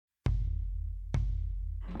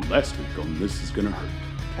last week on This Is Gonna Hurt.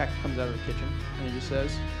 Cack comes out of the kitchen and he just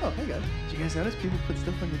says, "Oh, hey guys, did you guys notice people put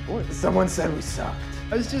stuff on your board?" Someone said we sucked.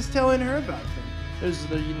 I was just telling her about them.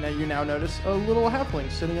 You now notice a little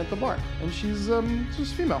halfling sitting at the bar, and she's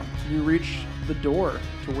female. You reach the door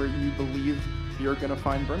to where you believe you're gonna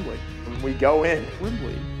find Brimley. We go in.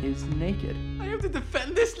 Brimley is naked. I have to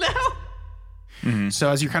defend this now? Mm-hmm. So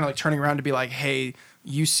as you're kind of like turning around to be like, hey,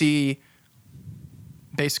 you see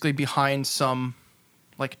basically behind some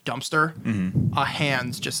like dumpster, a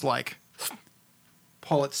hand's just like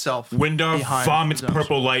pull itself. Windar behind vomits the dumpster.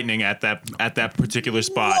 purple lightning at that particular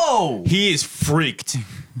spot. Whoa! He is freaked.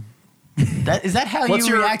 Is that how What's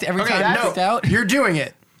you your react every time you freaked out? You're doing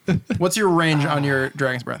it. What's your range on your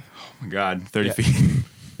Dragon's Breath? Oh my god, 30 feet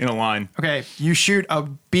in a line. Okay, you shoot a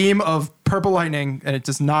beam of purple lightning and it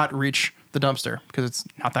does not reach the dumpster because it's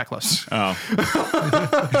not that close. Oh.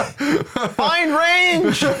 Find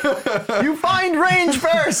range! You find range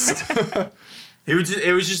first!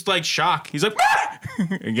 It was just like shock. He's like, "Ah!"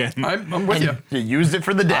 Again. I'm with you. You used it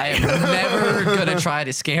for the I day. am never gonna try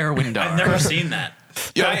to scare Windar. I've never seen that.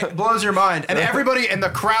 Yeah, it blows your mind. And everybody in the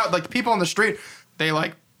crowd, like the people on the street, they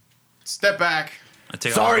like step back. I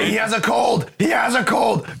take Sorry, off. he has a cold. He has a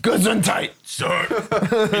cold. Goods and tight. Sorry.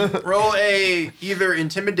 Roll a either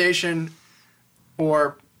intimidation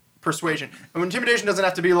or persuasion. And intimidation doesn't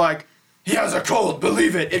have to be like, he has a cold,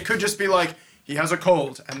 believe it. It could just be like, he has a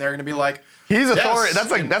cold. And they're going to be like, He's yes.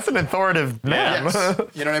 authority. That's an authoritative man. Yes.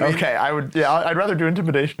 You know what I mean? Okay, I'd rather do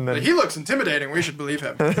intimidation than. He looks intimidating. We should believe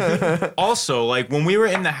him. Also, like when we were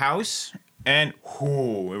in the house and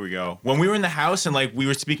here we go. When we were in the house and like we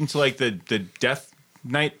were speaking to like the Death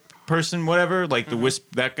Knight person, whatever, like the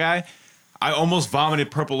wisp, that guy, I almost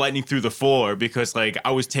vomited purple lightning through the floor because like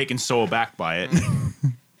I was taken so aback by it.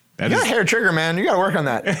 You got a hair trigger, man. You got to work on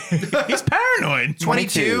that. He's paranoid.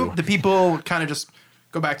 22, the people kind of just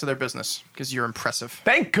go back to their business because you're impressive.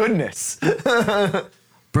 Thank goodness.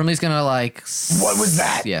 Brimley's gonna like. What was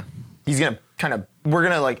that? Yeah. He's gonna we're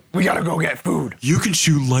gonna like, we gotta go get food. You can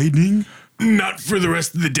shoot lightning? Not for the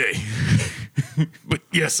rest of the day. But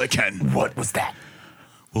yes, I can. What was that?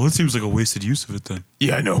 Well, it seems like a wasted use of it then.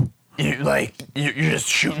 Yeah, I know. You're just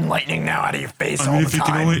shooting lightning now out of your face I all mean, the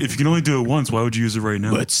time. if you can only do it once, why would you use it right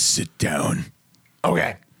now? Let's sit down.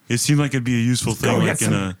 Okay, It seemed like it'd be a useful go thing, get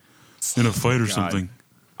like in a fight or something.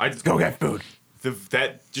 I just go get food.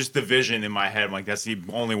 the vision in my head. I'm like, that's the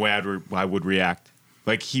only way I would react.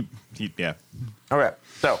 Like yeah. Okay,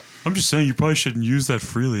 so I'm just saying, you probably shouldn't use that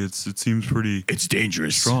freely. It seems pretty It's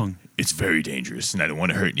dangerous. strong. It's very dangerous, and I don't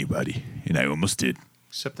want to hurt anybody. And I almost did.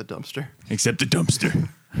 Except the dumpster. Except the dumpster.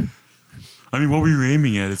 I mean, what were you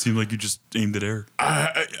aiming at? It seemed like you just aimed at air.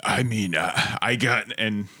 I mean, I got,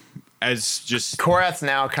 and as just... Korath's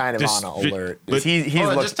now kind of Just- on alert. but- He's Hold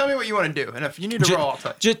on, look- just tell me what you want to do. And if you need to roll, I'll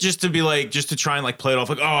tell you. Just to be like, just to try and like play it off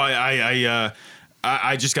like, oh,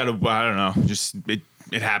 I just got to, I don't know, just,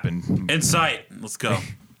 it happened. Insight. Let's go.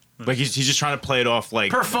 Like he's just trying to play it off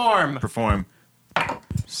like... Perform.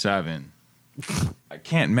 7. I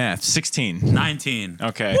can't math. 16. 19.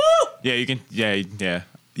 Okay. Woo! Yeah, you can, yeah.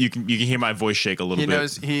 You can hear my voice shake a little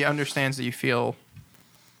bit. He understands that you feel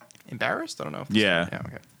embarrassed. I don't know. Yeah.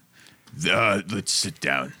 Okay. Let's sit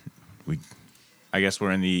down. I guess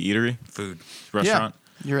we're in the eatery Food. restaurant.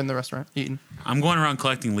 Yeah. You're in the restaurant eating. I'm going around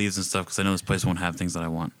collecting leaves and stuff because I know this place won't have things that I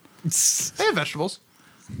want. They have vegetables.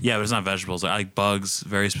 Yeah, but it's not vegetables. I like bugs,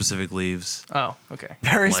 very specific leaves. Oh, okay.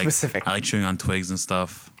 very Like, specific. I like chewing on twigs and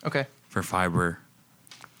stuff Okay. for fiber.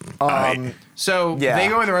 So Yeah. they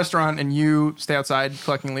go in the restaurant and you stay outside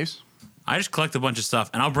collecting leaves. I just collect a bunch of stuff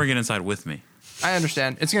and I'll bring it inside with me. I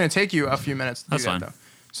understand. It's going to take you a few minutes to That's do that, fine. though.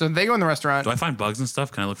 So they go in the restaurant. Do I find bugs and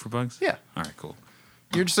stuff? Can I look for bugs? Yeah. All right, cool.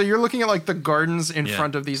 You're looking at like the gardens in Yeah.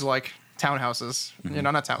 front of these like townhouses. Mm-hmm. You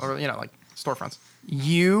know, not town, or, like storefronts.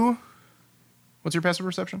 What's your passive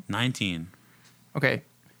perception? 19. Okay.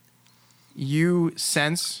 You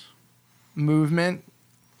sense movement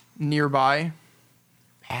nearby.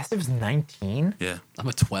 Passive's 19. Yeah. I'm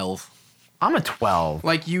a 12. I'm a 12.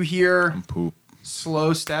 Like you hear Poop.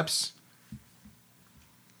 slow steps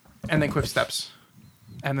and then quick steps.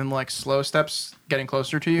 And then like slow steps getting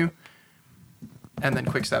closer to you. And then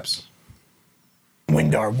quick steps.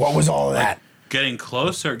 Windar, what was all of that? Getting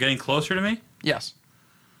closer to me? Yes.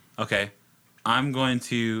 Okay. I'm going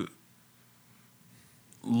to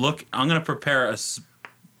look. I'm going to prepare this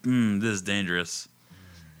is dangerous.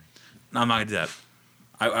 No, I'm not going to do that.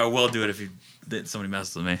 I will do it if somebody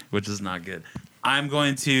messes with me, which is not good. I'm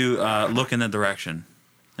going to look in that direction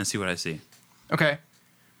and see what I see. Okay.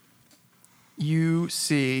 You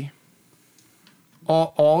see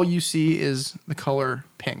all you see is the color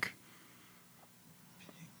pink.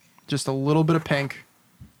 just a little bit of pink.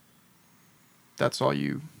 That's all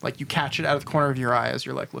you catch it out of the corner of your eye as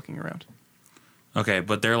you're like looking around. Okay,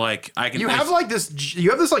 but they're like I can. You have like this. You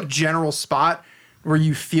have this like general spot where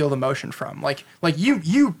you feel the motion from. Like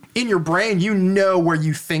you in your brain, you know where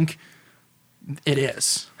you think it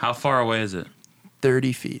is. How far away is it?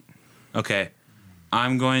 30 feet, Okay,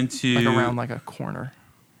 I'm going to like around like a corner.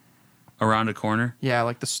 around a corner. Yeah,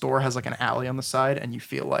 like the store has like an alley on the side, and you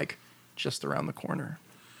feel like just around the corner.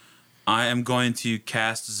 I am going to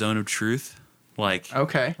cast Zone of Truth, like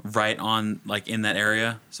Okay. right on, like in that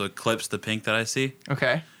area, so it clips the pink that I see.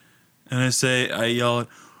 Okay. And I yell,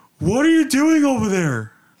 "What are you doing over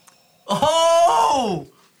there?" Oh,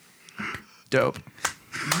 Dope.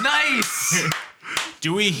 nice.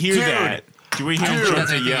 Do we hear that? Do we hear Dude.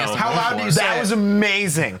 Junta yell? How loud do you say That it? was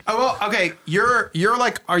amazing. Oh, well, okay. You're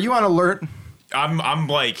like, are you on alert? I'm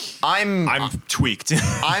like, I'm tweaked.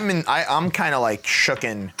 I'm kind of like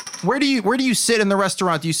shooken. Where do you sit in the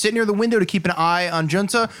restaurant? Do you sit near the window to keep an eye on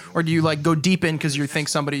Junta, or do you like go deep in because you think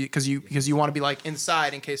somebody because you want to be like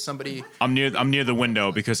inside in case somebody? I'm near the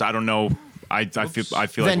window because I don't know. I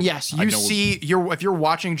feel Then like yes, I you know- see if you're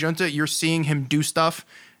watching Junta, you're seeing him do stuff,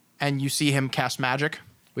 and you see him cast magic.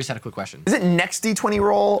 We just had a quick question. Is it next D20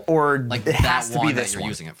 roll or Like it has that to one be that this you're one?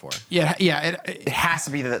 using it for. Yeah. It has to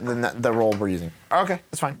be the roll we're using. Okay,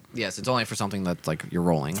 that's fine. Yes, it's only for something that's like you're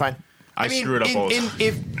rolling. It's fine. I screwed up both.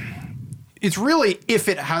 If it's really if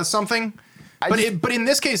it has something, but just- but in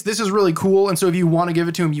this case, this is really cool, and so if you want to give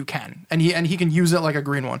it to him, you can, and he can use it like a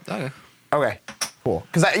green one. Okay. Okay, cool.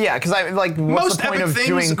 Because I like what's Most the point epic of things,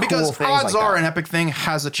 doing cool because things odds like are that? an epic thing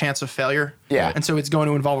has a chance of failure. Yeah. and so it's going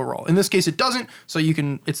to involve a roll. In this case, it doesn't. So you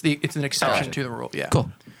can. It's an exception Gotcha. to the rule. Yeah. Cool.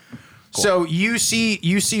 So you see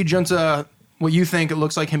Junta. What you think it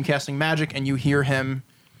looks like him casting magic, and you hear him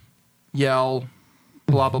yell,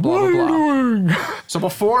 blah blah blah blah blah. So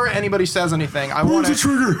before anybody says anything, I want to.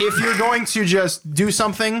 If you're going to just do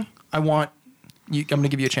something, I'm going to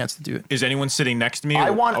give you a chance to do it. Is anyone sitting next to me? I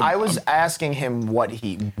or- I was asking him what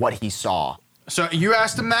he saw. So you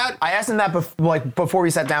asked him that. I asked him that before we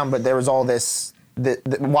sat down, but there was all this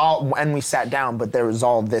when we sat down, but there was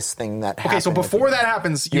all this thing that happened. Okay, so before that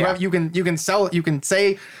happens, Yeah. you can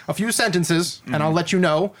say a few sentences, and I'll let you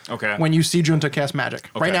know. Okay. When you see Junta cast magic.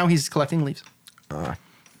 Right Okay. now, he's collecting leaves.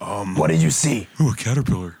 what did you see? Ooh, a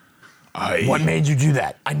caterpillar. What made you do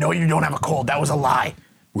that? I know you don't have a cold. That was a lie.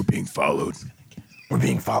 We're being followed. We're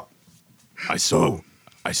being followed. I saw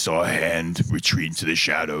a hand retreat into the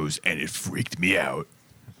shadows, and it freaked me out.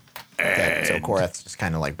 Okay, so And Korath's just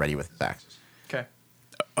kind of like ready with his axe. Okay.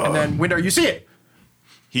 And then Windar, you see it.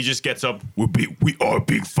 He just gets up we are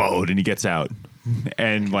being followed. and he gets out,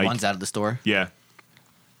 and like Runs out of the store. yeah.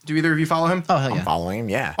 Do either of you follow him? Oh hell I'm yeah. following him.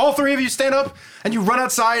 Yeah. All three of you stand up and you run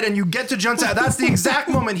outside and you get to Junta. That's the exact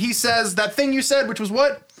moment he says that thing you said, which was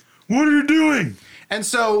what? What are you doing? And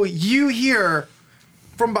so you hear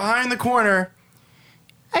from behind the corner,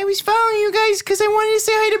 I was following you guys because I wanted to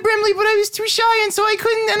say hi to Brimley, but I was too shy and so I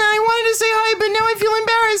couldn't, and I wanted to say hi, but now I feel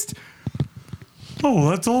embarrassed. Oh,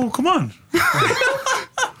 that's all. Come on.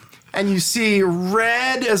 And you see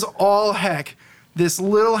red as all heck, this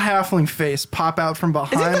little halfling face pop out from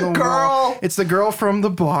behind the wall. girl? It's the girl from the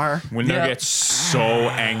bar. Windar Yeah. gets so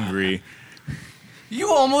angry. You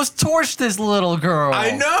almost torched this little girl.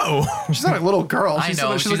 I know. She's not a little girl. I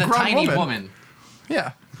know. She's a grown tiny woman.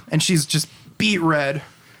 Yeah. And she's just beat red.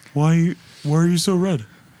 Why are you so red?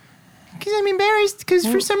 Because I'm embarrassed, because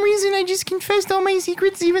for some reason I just confessed all my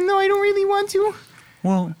secrets even though I don't really want to.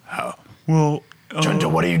 Well, Junta,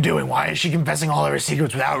 what are you doing? Why is she confessing all of her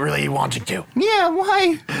secrets without really wanting to? Yeah,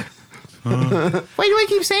 why? Why do I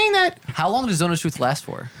keep saying that? How long does Zone of Truth last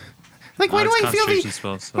for? Like, why do it's I feel concentration the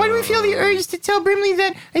spell, so- why do I feel the urge to tell Brimley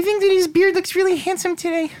that I think that his beard looks really handsome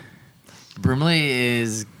today? Brimley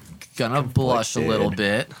is gonna blush a little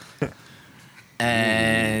bit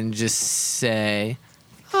and just say,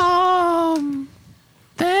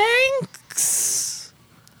 thanks.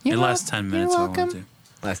 it lasts 10 minutes. If I want to.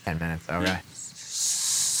 Last 10 minutes. Okay.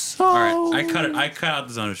 All right, I cut out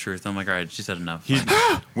the Zone of Truth. I'm like, all right, she said enough. He's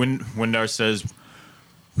when Windar says,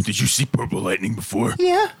 Did you see purple lightning before?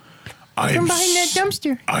 Yeah, I am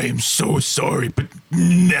dumpster. I am so sorry, but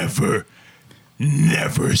never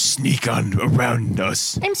sneak on around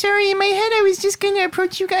us. I'm sorry, in my head I was just gonna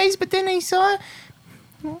approach you guys, but then I saw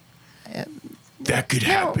That could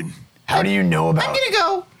happen. How do you know about? I'm gonna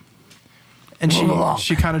go. And Move along.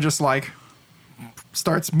 she kind of just like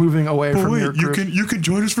starts moving away from your group. you can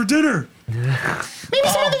join us for dinner. Maybe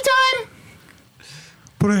some other time.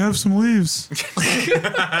 But I have some leaves.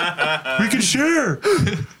 We can share.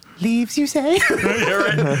 Leaves, you say?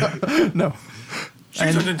 No.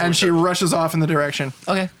 and she rushes off in the direction.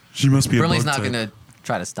 Okay. She must be Brimley's not gonna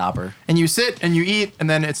try to stop her. And you sit and you eat, and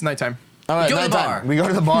then it's nighttime. All right, Go to the nighttime. bar. We go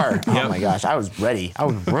to the bar. Yep. Oh my gosh, I was ready.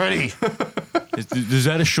 Is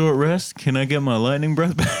that a short rest? Can I get my lightning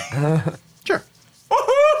breath back? Sure.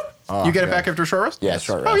 You get it back after a short rest? Yeah,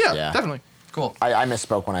 short Oh, rest. yeah, definitely. Cool. I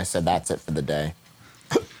misspoke when I said that's it for the day.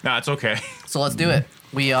 Nah, it's okay. So let's do it.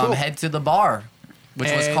 We Cool. head to the bar,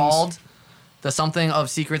 which was And- called the something of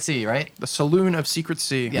Secret Sea, right? The Saloon of Secret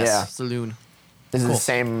Sea. Yes. Yeah. Saloon. Is it Cool. the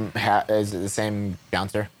same? Is it the same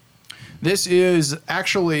bouncer? This is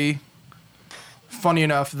actually, funny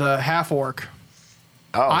enough, the half orc,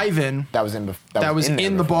 Oh, Ivan, that was in. that was there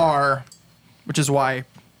in the before. bar, which is why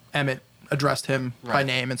Emmett addressed him by Right.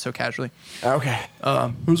 name and so casually. Okay.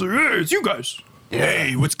 He was like, hey, it's you guys.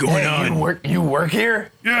 Hey, what's going on? You work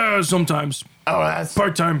here? Yeah, sometimes. Oh, that's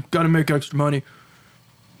Part-time, gotta make extra money.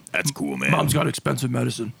 That's cool, man. Mom's got expensive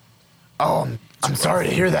medicine. Oh, I'm sorry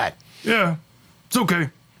to hear that. Yeah, it's okay.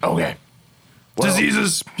 Okay. Well,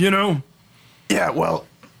 Diseases, you know. Yeah. Well,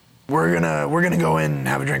 we're gonna go in and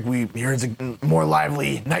have a drink. We hear it's a more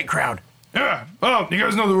lively night crowd. Yeah. Oh, you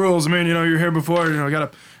guys know the rules. I mean, you know, you're here before. You know, gotta.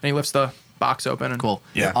 And he lifts the box open. And Cool.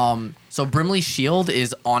 Yeah. So Brimley's shield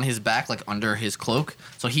is on his back, like under his cloak.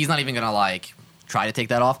 So he's not even gonna like try to take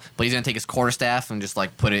that off, but he's gonna take his quarterstaff and just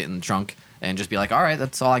like put it in the trunk and just be like, all right,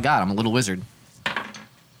 that's all I got. I'm a little wizard.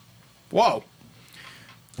 Whoa.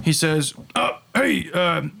 He says, hey,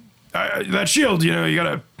 that shield, you know, you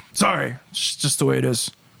gotta. Sorry, it's just the way it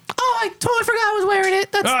is. Oh, I totally forgot I was wearing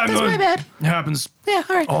it. That's my bad. It happens Yeah,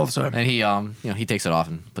 all right. all the time. And he he takes it off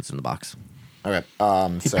and puts it in the box. Okay.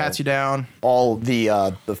 He pats you down. All the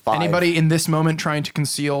five. Anybody in this moment trying to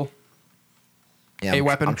conceal Yeah, a I'm-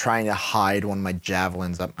 weapon? I'm trying to hide one of my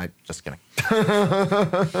javelins up my. Just kidding.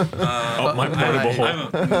 Oh, my portable hole.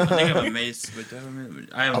 I think I have a mace. Wait, do I have a mace?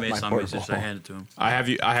 I have a Oh, mace my on me, so portable should I hole. hand it to him? I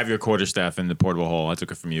have your quarterstaff in the portable hole. I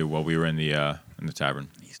took it from you while we were in the tavern.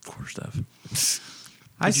 He's quarterstaff.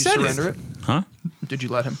 Did you surrender it? Huh? Did you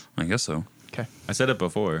let him? I guess so. Okay. I said it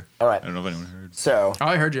before. All right. I don't know if anyone heard. So Oh,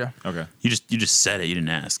 I heard you. Okay. You just said it. You didn't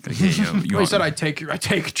ask. Like, hey, Well, you said I take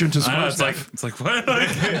Jinta's I know, it's quarterstaff. like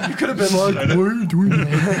what? You could have been like, why are you doing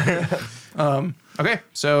that? Okay,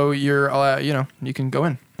 so you're, you can go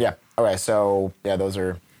in. yeah. Okay. So yeah, those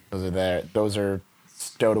are there. Those are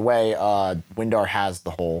stowed away. Windar has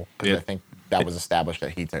the hole because Yeah. I think that was established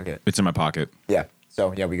that he took it. It's in my pocket. Yeah.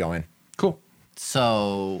 So yeah, we go in. Cool.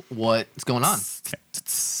 So what's going on?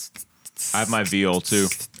 I have my viol too.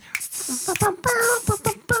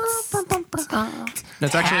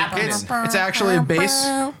 It's actually a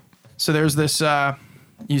bass. So there's this,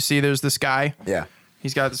 there's this guy. Yeah.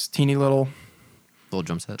 He's got this teeny little Little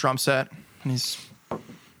drum set. drum set, and he's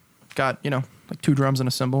got, like 2 drums and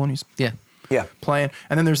a cymbal, and he's Yeah. Yeah. playing.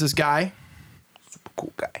 And then there's this guy,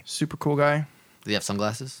 Cool guy. super cool guy. Do you have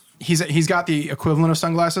sunglasses? He's got the equivalent of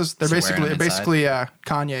sunglasses. They're He's wearing them basically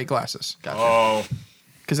Kanye glasses, Gotcha. Oh.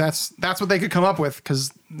 because that's what they could come up with,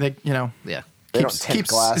 because they Yeah. They keeps don't tint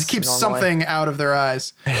glass keeps normally. something out of their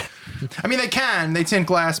eyes. I mean, they tint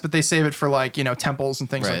glass, but they save it for like temples and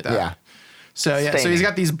things like Right. that. Yeah. So so Staining. he's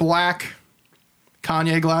got these black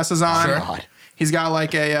Kanye glasses on. Sure. God. He's got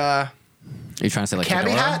like a Are you trying to say like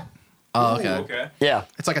cabbie fedora? hat. Oh, okay. Okay. Yeah.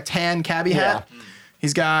 It's like a tan cabbie Yeah. hat.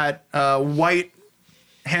 He's got a white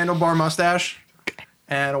handlebar mustache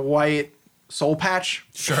and a white soul patch.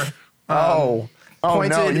 Sure. Oh no!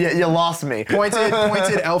 pointed- You lost me.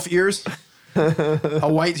 Pointed elf ears. A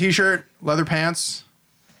white t-shirt, leather pants,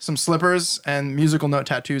 some slippers, and musical note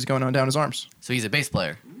tattoos going on down his arms. So he's a bass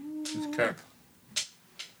player.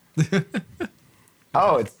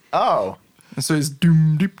 Oh. And so he's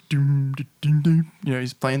doom doop doom doop, doom doop.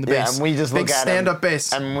 He's playing the Yeah, bass. and we just big look at him, stand-up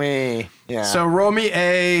bass. And we. Yeah. So roll me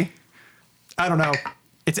I don't know.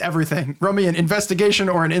 It's everything. Roll me an investigation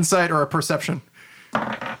or an insight or a perception.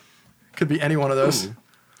 Could be any one of those.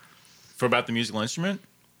 For about the musical instrument?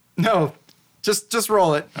 No, just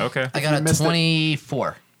roll it. Okay. I you got a missed it.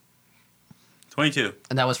 24. 22.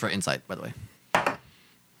 And that was for insight, by the way.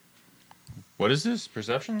 What is this?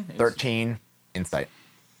 Perception? 13 insight.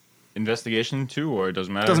 Investigation too, or it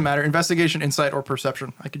doesn't matter? Doesn't matter. Investigation, insight, or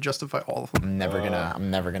perception. I could justify all of them. I'm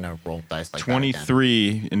never gonna roll dice like that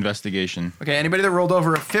 23 investigation. Okay, anybody that rolled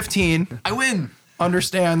over a 15 I win.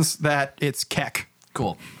 understands that it's Keck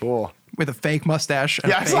Cool. again. Cool. with a fake mustache and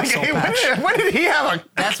Yeah, a it's fake like, soul hey, patch. when did he have a?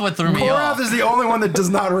 That's what threw me Korath off, is the only one that does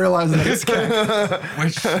not realize that it's Keck.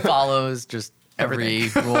 which follows just every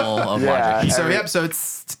rule of Yeah. logic. So, yep, so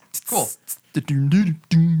it's Cool.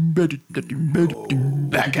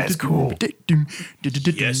 That guy's cool.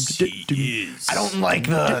 Yes, he is. I don't like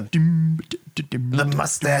the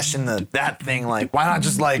mustache and that thing. Like, why not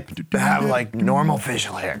just like have like normal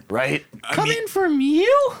facial hair, right? Coming from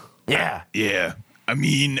you? Yeah. Yeah. I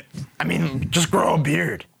mean, Just grow a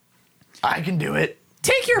beard. I can do it.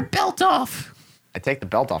 Take your belt off. I take the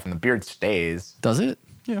belt off and the beard stays. Does it?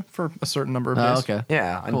 Yeah, for a certain number of Oh, days. okay.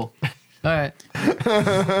 Yeah. Cool. All right.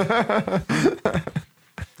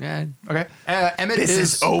 Yeah. Okay. Emmett This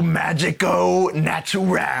is O Magico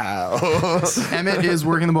Natural. Emmett is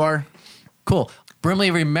working the bar. Cool. Brimley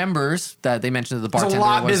remembers that they mentioned that the It's bartender a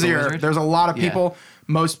lot was the busier. wizard. There's a lot of Yeah. people.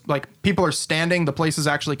 Most people are standing. The place is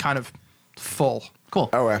actually kind of full. Cool.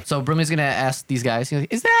 Okay. So Brimley's gonna ask these guys, he's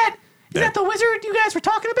like, is that the wizard you guys were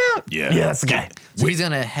talking about? yeah. Yeah, that's the guy. So he's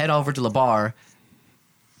gonna head over to the bar.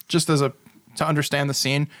 Just to understand the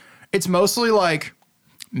scene, it's mostly like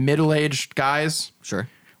middle-aged guys Sure.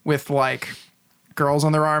 with like girls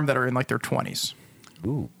on their arm that are in like their 20s.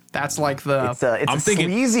 Ooh. That's like the. It's a I'm thinking-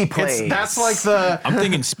 sleazy place. That's like the. I'm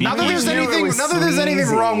thinking speed. Not that there's You knew it anything. was Not that there's anything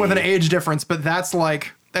sleazy. wrong with an age difference, but that's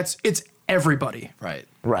like it's everybody. Right.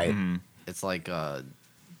 right. It's like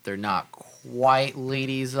they're not quite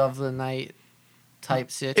ladies of the night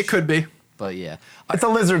type sitch. It could be. But yeah. It's a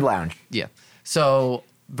lizard lounge. Yeah. So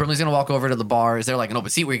Brimley's gonna walk over to the bar. Is there like an open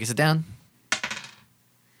seat where you can sit down?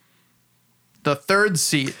 The third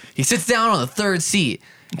seat. He sits down on the third seat.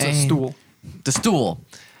 It's a and- stool. The stool.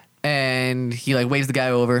 And he like waves the guy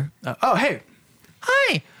over. Oh hey.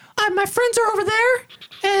 Hi, my friends are over there,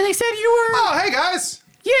 and they said you were. Oh hey guys.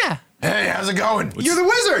 Yeah, Hey, how's it going? You're the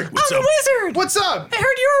wizard. What's I'm up? the wizard. What's up? I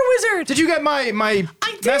heard you're a wizard. Did you get my I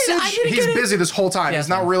did. message? I didn't He's get it. busy this whole time. Yeah, He's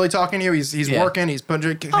not fine. really talking to you. He's Yeah. working. He's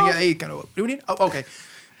putting. Can I get, hey, do we need? Oh, okay.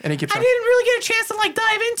 And he keeps. I on. didn't really get a chance to like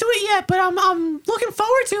dive into it yet, but I'm looking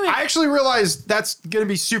forward to it. I actually realized that's gonna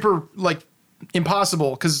be super like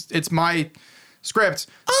impossible because it's my script.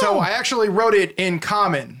 So Oh. I actually wrote it in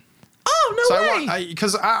common. oh no So way.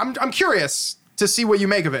 because I'm curious to see what you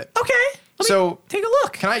make of it. Okay. Let me So- take a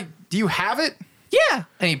look. Can I? Do you have it? Yeah.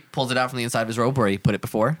 And he pulls it out from the inside of his robe where he put it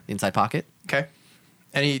before, the inside pocket. Okay.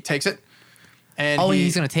 And he takes it. And Oh, he,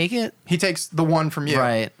 he's gonna take it. he takes the one from you.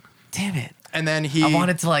 Right. Damn it. And then he. I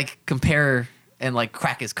wanted to like compare and like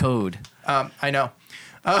crack his code. I know.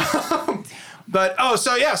 But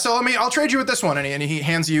so I'll trade you with this one, and he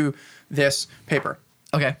hands you this paper.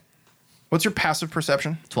 Okay. What's your passive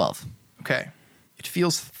perception? 12. Okay, it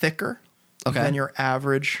feels thicker Okay. than your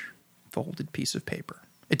average folded piece of paper.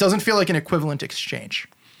 It doesn't feel like an equivalent exchange.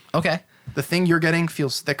 Okay. The thing you're getting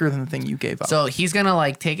feels thicker than the thing you gave up. So he's gonna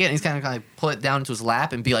like take it and he's gonna like pull it down into his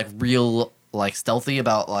lap and be like real like stealthy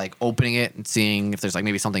about like opening it and seeing if there's like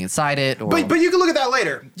maybe something inside it or but you can look at that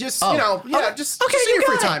later. Just Oh. just Okay, just you in your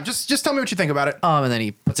free got it. time. Just tell me what you think about it. and then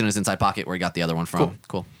he puts it in his inside pocket where he got the other one from.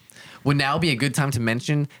 Cool. Would now be a good time to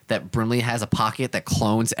mention that Brimley has a pocket that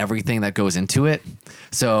clones everything that goes into it.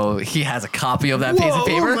 So he has a copy of that piece of Whoa,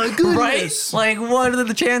 paper. oh my goodness. Right? Like what are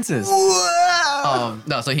the chances?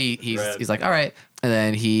 No, so he's like, all right. And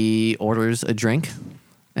then he orders a drink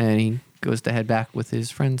and he goes to head back with his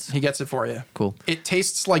friends. He gets it for you. Cool. It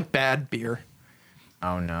tastes like bad beer.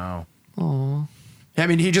 Oh no. I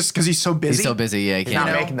mean, he just because he's so busy. He's so busy, yeah, he He's can't.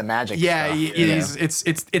 not know? making the magic. Yeah, stuff. he is.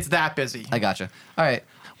 It's that busy. I gotcha. All right.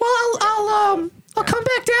 Well, I'll come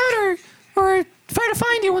back down or try to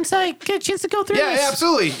find you once I get a chance to go through Yeah, this. yeah,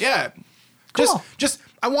 absolutely. Yeah. Cool. Just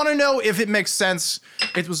I want to know if it makes sense.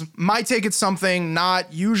 It was my take at something,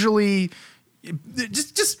 not usually.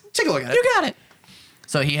 Just take a look at it. You got it.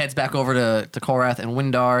 So he heads back over to Korath and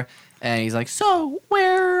Windar, and he's like, "So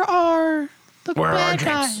where are the Where are our bad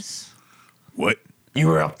drinks? guys?" What? You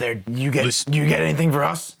were up there. You get Listen. you get anything for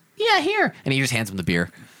us? Yeah, here. And he just hands him the beer.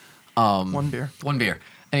 One beer. One beer.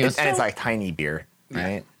 And he goes, And it's "So-" like tiny beer,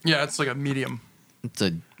 right? Yeah, it's like a medium. it's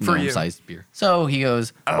a For you. gnome-sized beer. So he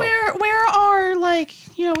goes, Oh. Where are like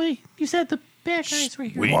you said the bad guys were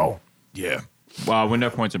here." Wait. Whoa. Yeah. Wow,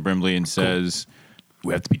 Windar points at Brimley and says,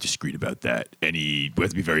 We have to be discreet about that. We have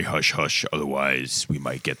to be very hush hush, otherwise we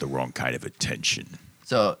might get the wrong kind of attention.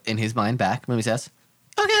 So in his mind, back, Mimi says,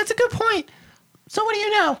 "Okay, that's a good point. So what do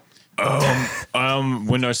you know?"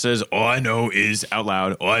 Windar says, All I know is out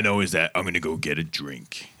loud. All I know is that I'm gonna go get a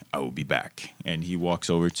drink. I will be back. and he walks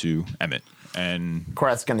over to Emmett. And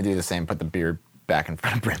Korath's gonna do the same. Put the beer back in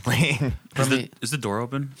front of Brimley. Is the door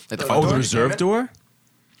open? At the oh, front the door. reserve door?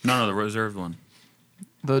 No, the reserved one.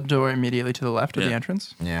 The door immediately to the left of the Yeah.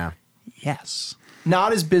 entrance. yeah. Yes.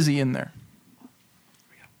 Not as busy in there.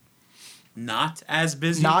 Not as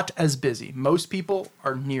busy. Not as busy. Most people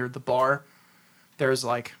are near the bar. There's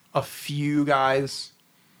like a few guys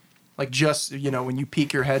Like just, when you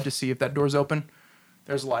peek your head to see if that door's open,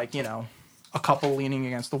 there's like, a couple leaning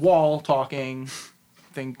against the wall, talking,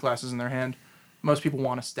 glasses in their hand. Most people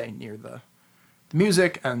want to stay near the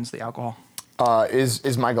music and the alcohol.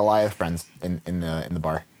 Is my Goliath friends in the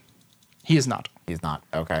bar? He is not. He's not.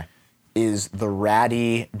 Okay. Is the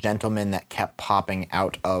ratty gentleman that kept popping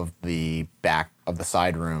out of the back of the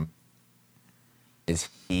side room, is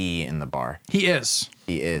he in the bar? He is.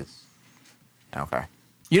 He is. Okay.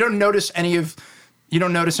 You don't notice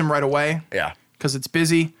him right away Yeah. because it's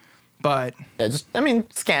busy, but Yeah,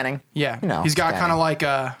 scanning. yeah, You know, he's got scanning. kind of like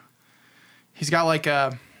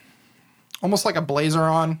almost like a blazer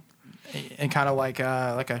on and kind of like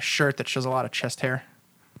a shirt that shows a lot of chest hair,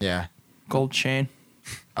 Yeah. gold chain.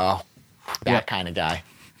 Oh, that Yeah. kind of guy.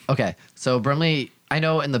 Okay, so Brimley, I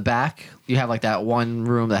know in the back you have like that one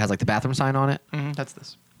room that has like the bathroom sign on it, That's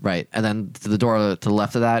this. right? And then to the door to the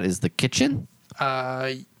left of that is the kitchen.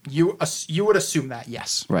 You would assume that,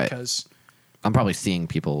 yes, Right. Because I'm probably seeing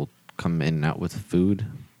people come in and out with food.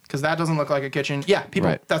 that doesn't look like a kitchen. Yeah, people.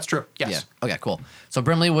 Right. That's true. Yes. Yeah. Okay. Cool. So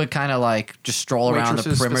Brimley would kind of like just stroll around the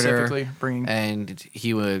Waitresses perimeter, specifically bringing- and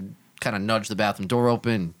he would kind of nudge the bathroom door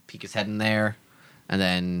open, peek his head in there, and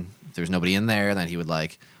then if there's nobody in there, then he would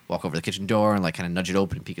like walk over to the kitchen door and like kind of nudge it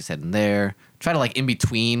open and peek his head in there. Try to like in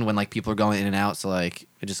between when like people are going in and out, so like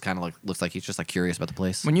it just kind of like looks like he's just like curious about the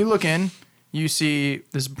place. When you look in, you see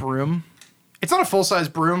this broom. It's not a full size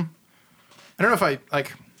broom. I don't know if I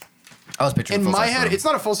like. I was picturing In full my size head, room. it's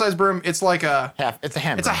not a full size broom. It's like a. It's a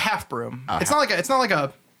hand. It's a broom. half broom. Oh, It's half. not like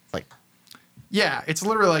a. Like, Yeah, it's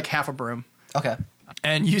literally like half a broom, Okay.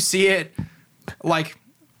 and you see it, like,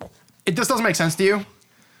 it just doesn't make sense to you,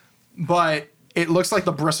 but it looks like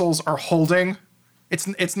the bristles are holding.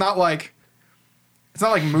 It's not like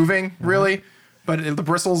moving really, but the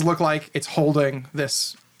bristles look like it's holding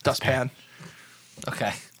this dustpan,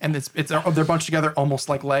 Okay. and they're bunched together almost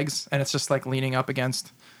like legs, and it's just like leaning up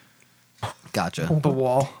against Gotcha. the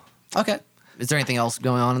wall. Okay. Is there anything else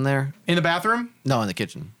going on in there? In the bathroom? No, in the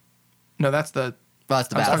kitchen. No, that's the. Well, that's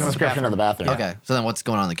the I'm talking bathroom. about description of the bathroom. Okay. So then what's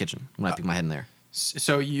going on in the kitchen when I peek my head in there?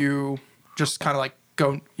 So you just kind of like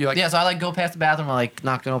go. You like. Yeah, so I like go past the bathroom, I like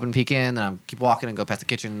knock it open and peek in, and I keep walking and go past the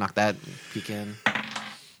kitchen, knock that, and peek in.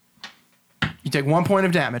 You take 1 point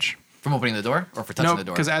of damage. From opening the door or for touching No, the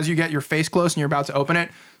door? because as you get your face close and you're about to open it,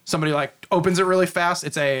 somebody like opens it really fast.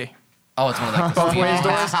 It's a Oh, it's one of like the both swing ways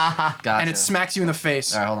doors. doors, Gotcha. and it smacks you in the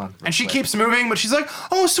face. All right, hold on. And she Real quick. keeps moving, but she's like,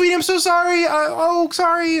 "Oh, sweetie, I'm so sorry.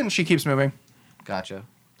 Sorry." And she keeps moving. Gotcha.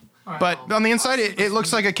 But on the inside, it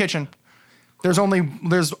looks like a kitchen. There's only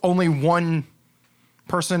one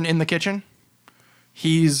person in the kitchen.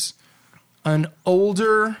 He's an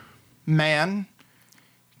older man,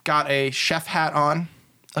 got a chef hat on,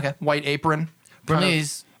 Okay. white apron. kind of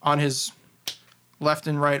Brimley's. on his left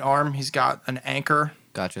and right arm. He's got an anchor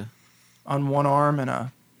Gotcha. on one arm and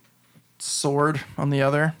a sword on the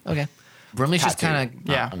other. Okay. Brimley's just Tattoo. kind of.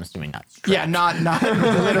 Yeah. I'm assuming not. Yeah, not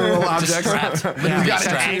literal objects. Yeah. He's got an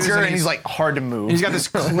Straps. anchor and he's like hard to move. He's got this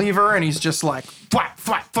cleaver and he's just like flap,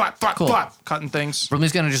 flap, flap, flap, Cool. flap, cutting things.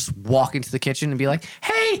 Brimley's gonna just walk into the kitchen and be like,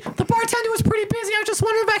 "Hey, the bartender was pretty busy. I was just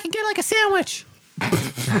wondering if I could get like a sandwich."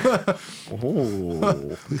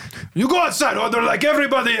 You go outside, order like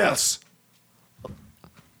everybody else.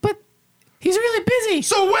 But he's really busy.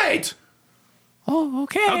 So wait, Oh,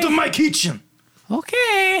 okay. out of my kitchen.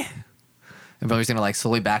 Okay. And Brimley's gonna like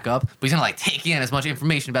slowly back up, but he's gonna like take in as much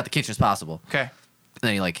information about the kitchen as possible. Okay. And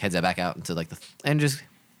then he like heads that back out into like and just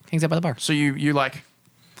hangs out by the bar. So you like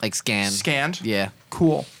Like scan. scanned. Yeah.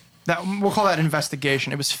 Cool. That we'll call that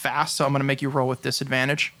investigation. It was fast, so I'm gonna make you roll with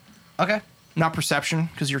disadvantage. Okay. Not perception,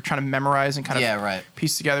 because you're trying to memorize and kind of Yeah, right.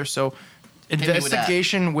 piece together. So me with that.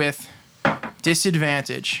 investigation with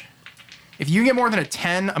disadvantage. If you get more than a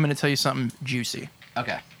 10, I'm gonna tell you something juicy.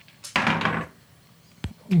 Okay.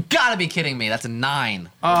 You gotta be kidding me. That's a 9.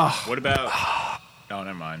 What about? Oh,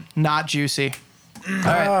 never mind. Not juicy. All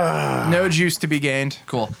right. No juice to be gained.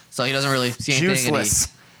 Cool. So he doesn't really see anything Juiceless.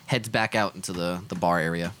 and he heads back out into the bar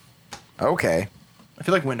area. Okay. I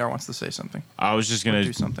feel like Windar wants to say something. I was just gonna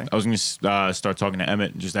do something. I was gonna start talking to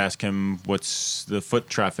Emmett and just ask him what's the foot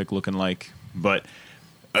traffic looking like. But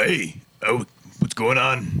Hey, what's going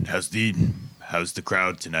on? How's the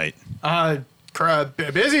crowd tonight?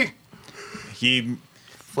 Busy. he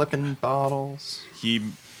Flipping bottles. he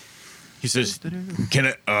says,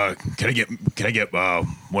 Can I get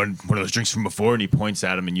one of those drinks from before? and he points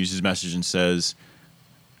at him and uses message and says,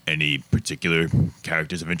 Any particular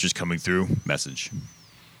characters of interest coming through? Message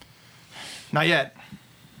Not yet.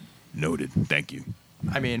 noted. Thank you.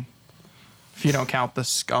 I mean, if you don't count the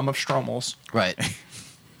scum of Stromels. Right.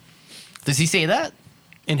 Does he say that?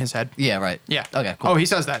 in his head. Yeah, right. Yeah. Okay, cool. Oh, he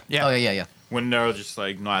says that. Yeah. Oh, yeah. When Nero just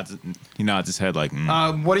like he nods his head like,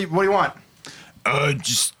 What do you want?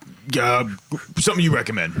 Just something you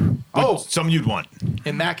recommend. Oh. Something you'd want.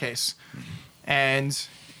 In that case, and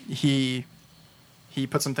he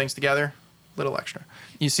put some things together, little extra.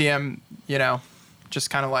 You see him, just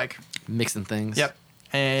kind of like, Mixing things. yep,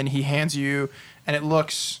 and he hands you, and it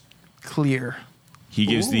looks clear. he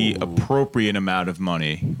gives the appropriate amount of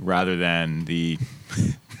money rather than the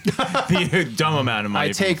the dumb amount of money.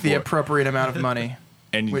 I take from the before. appropriate amount of money,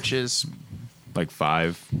 and which is like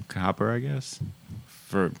 5 copper, I guess,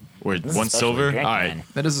 or is a 1 special silver. drink, All right, man.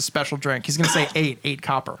 that is a special drink. He's gonna say 8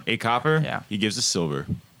 copper. 8 copper. Yeah. He gives a silver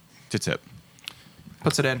to tip.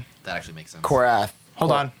 Puts it in. That actually makes sense. Korath.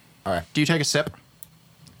 Hold on. All right. Do you take a sip?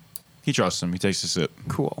 He trusts him. He takes a sip.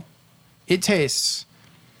 Cool. It tastes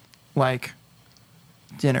like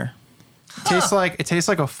dinner. It tastes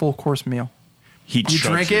like a full course meal. He You chugs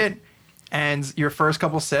drink it, and your first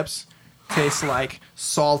couple sips taste like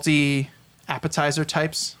salty appetizer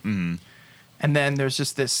types, and then there's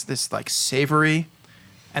just this like savory,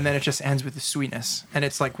 and then it just ends with the sweetness, and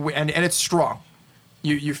it's like and it's strong.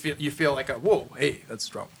 You feel like whoa, hey, that's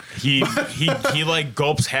strong. He like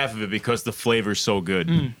gulps half of it because the flavor's so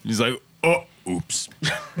good. He's like, oh, oops.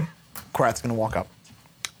 Korath's gonna walk up.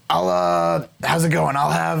 How's it going?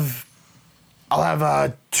 I'll have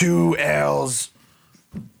 2 ales.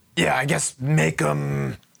 Yeah, I guess make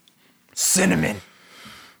them cinnamon.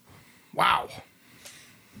 Wow.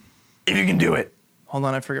 If you can do it. Hold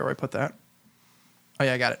on, I forget where I put that. Oh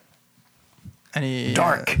yeah, I got it. Any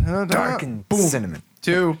Dark and boom. cinnamon.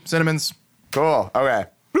 2 cinnamons. Cool. Okay.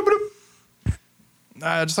 Bloop,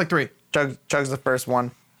 bloop. Just like 3. Chugs the first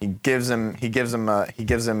one. He gives him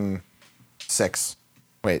 6.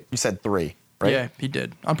 Wait, you said 3, right? Yeah, he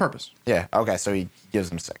did on purpose. Yeah. Okay, so he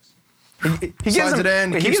gives him 6. He gives Slides him, it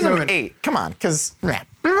in, wait, he keeps gives him moving. 8. Come on, because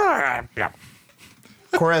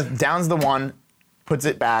Korath downs the one, puts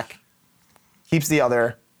it back, keeps the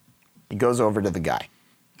other. He goes over to the guy.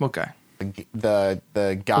 What guy? The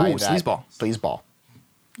guy Ooh, that sleazeball. Sleazeball.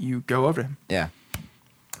 You go over to him. Yeah.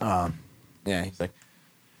 Yeah, he's like,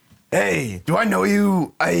 "Hey, do I know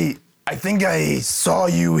you? I think I saw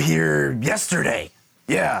you here yesterday."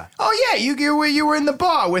 Yeah. Oh yeah, you were in the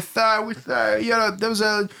bar with there was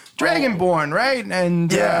a dragonborn, right?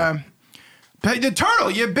 And Yeah. the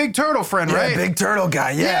turtle, your big turtle friend, Yeah, right? big turtle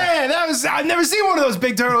guy. Yeah. Yeah, I've never seen one of those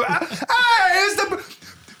big turtle.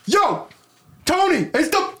 Tony, it's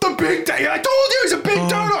the big guy. I told you he's a big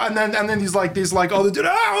turtle. And then he's like other dude.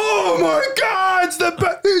 Oh my God, it's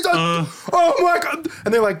oh my God.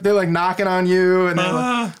 And they're like knocking on you and they're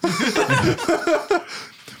like,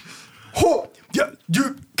 oh, yeah,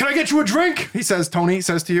 can I get you a drink? Tony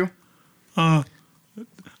says to you. I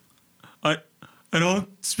don't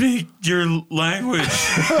speak your language.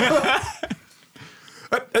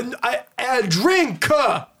 And a drink.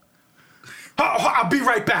 I'll be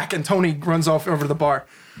right back. And Tony runs off over to the bar.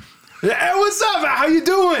 Hey, what's up? How you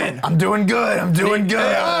doing? I'm doing good. I'm doing good.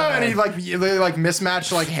 And he they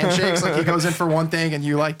mismatch handshakes. Like he goes in for one thing and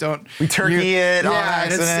you don't. We turkey it on and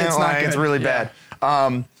accident. It's not good. It's really Yeah.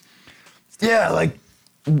 bad.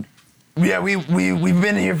 We've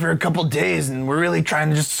been here for a couple days and we're really trying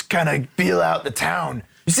to just kind of feel out the town.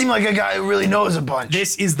 You seem like a guy who really knows a bunch.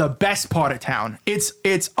 This is the best part of town. It's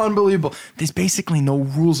unbelievable. There's basically no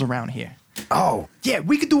rules around here. Oh, Yeah,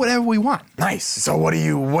 we could do whatever we want. nice. So what do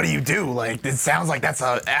you do? Like, it sounds like that's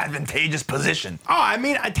an advantageous position. Oh, I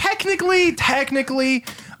mean, technically,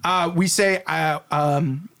 we say,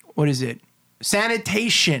 what is it?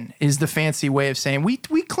 Sanitation is the fancy way of saying we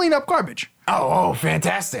clean up garbage. Oh,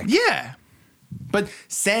 fantastic. Yeah, but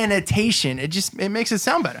sanitation, it makes it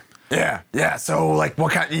sound better. Yeah. So, like,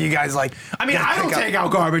 what kind? You guys like? I mean, gonna I don't pick up- take out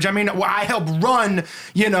garbage. I mean, I help run,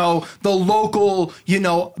 the local,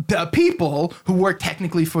 people who work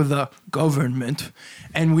technically for the government,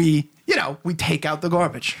 and we take out the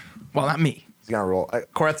garbage. Well, not me. He's gonna roll.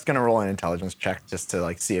 Korath's gonna roll an intelligence check just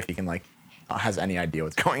to see if he can has any idea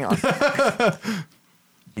what's going on.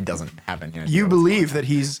 He doesn't have any idea. You what's believe that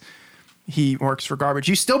he works for garbage.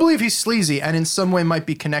 You still believe he's sleazy and in some way might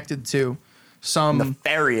be connected to some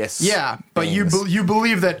nefarious. Yeah, but you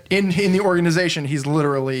believe that in the organization he's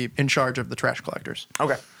literally in charge of the trash collectors.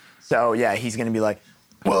 Okay. So yeah, he's gonna be like,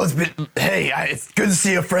 "Well, it's good to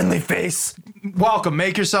see a friendly face." Welcome,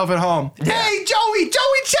 make yourself at home. Yeah. Hey, Joey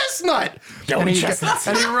Chestnut. Joey Chestnut.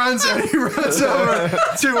 And he runs over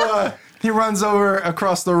to he runs over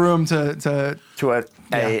across the room to To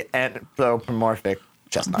a anthropomorphic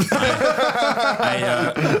chestnut.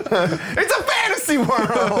 I It's a fantasy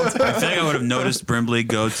world. feel like I would have noticed Brimley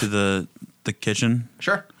go to the the kitchen,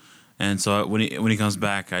 Sure. and so when he comes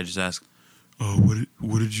back, I just ask, "Oh,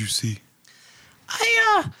 what did you see?"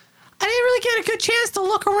 I didn't really get a good chance to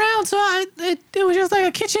look around, so it was just like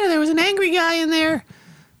a kitchen. There was an angry guy in there,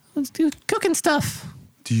 cooking stuff.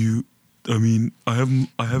 Do you? I mean, I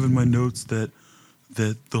have in my notes that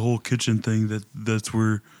the whole kitchen thing that's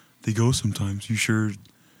where they go sometimes. You sure?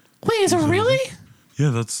 Wait, is it really? Yeah,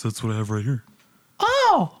 that's what I have right here.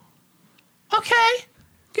 Oh, okay.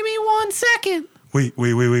 Give me 1 second. Wait.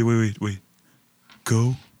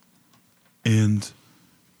 Go and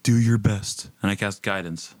do your best. And I cast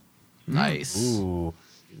guidance. Nice. Ooh,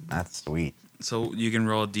 that's sweet. So you can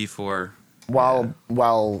roll a d4. While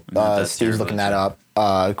That's Steve's your looking that up,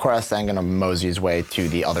 Korath's then gonna mosey his way to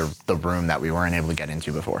the room that we weren't able to get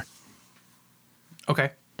into before.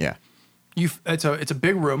 Okay. Yeah. It's a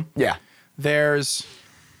big room. Yeah. There's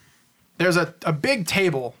a big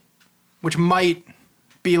table, which might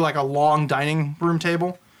be like a long dining room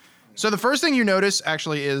table. So the first thing you notice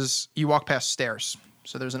actually is you walk past stairs.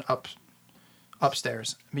 So there's an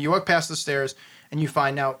upstairs. I mean, you walk past the stairs and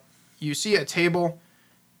you see a table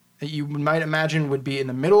that you might imagine would be in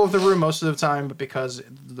the middle of the room most of the time, but because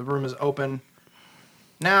the room is open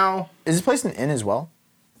now, Is this place an inn as well?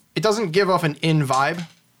 it doesn't give off an inn vibe.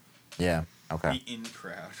 Yeah. Okay. The in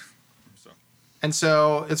crowd. So. And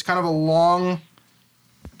so it's kind of a long,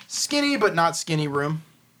 skinny but not skinny room.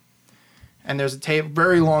 And there's a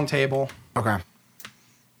very long table. Okay.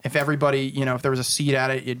 If everybody, if there was a seat at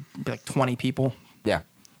it, it'd be like 20 people Yeah.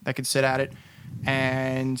 that could sit at it.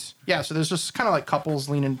 And yeah, so there's just kind of like couples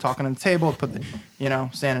leaning, talking on the table,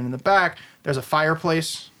 standing in the back. There's a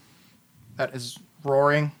fireplace that is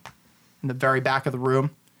roaring in the very back of the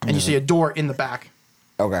room. And you see a door in the back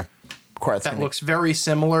Okay. Korath's that looks very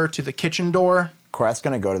similar to the kitchen door. Korath's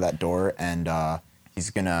gonna go to that door and he's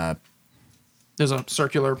gonna There's a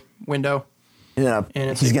circular window. And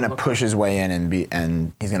it's he's like- gonna push his way in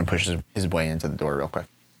and he's gonna push his way into the door real quick.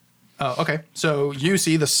 Oh, okay. So you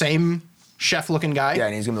see the same chef-looking guy. Yeah,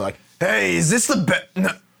 and he's gonna be like, "Hey, is this the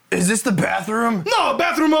bathroom?" No,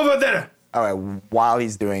 bathroom over there. All right. While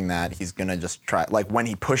he's doing that, he's gonna just try. Like when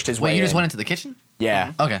he pushed his way. Wait, you just in, went into the kitchen?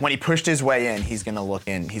 Yeah. Okay. When he pushed his way in, he's gonna look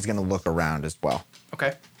in. He's gonna look around as well.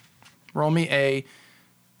 Okay. Roll me a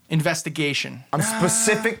investigation. I'm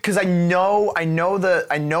specific because I know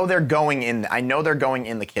they're going in. I know they're going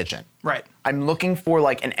in the kitchen. Right. I'm looking for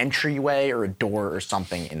like an entryway or a door or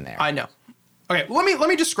something in there. I know. Okay. Well, let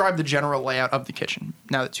me describe the general layout of the kitchen.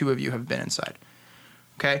 Now that two of you have been inside.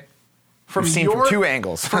 Okay. We've seen from two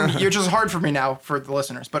angles. Which is hard for me now for the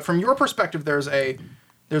listeners, but from your perspective, there's a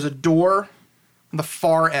door on the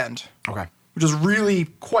far end, Okay. which is really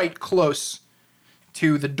quite close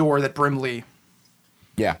to the door that Brimley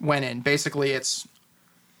Yeah. went in. Basically, you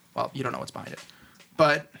don't know what's behind it,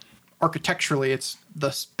 but architecturally, it's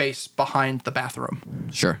the space behind the bathroom.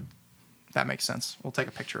 Sure. That makes sense. We'll take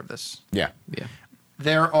a picture of this. Yeah. Yeah.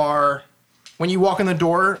 When you walk in the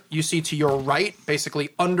door, you see to your right, basically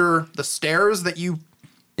under the stairs that you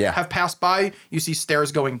Yeah. have passed by, you see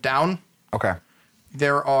stairs going down. Okay.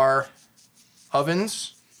 There are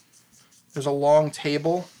ovens. There's a long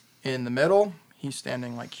table in the middle. He's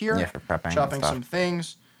standing like here, Yeah, for prepping and chopping stuff. some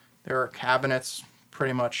things. There are cabinets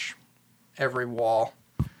pretty much every wall.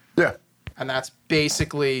 Yeah. And that's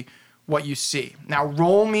basically what you see. Now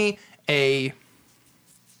roll me a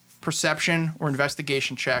perception or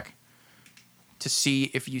investigation check to see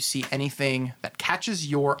if you see anything that catches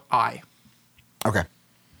your eye. Okay.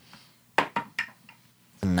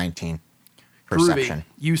 19. Groovy, Perception.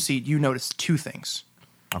 you notice two things.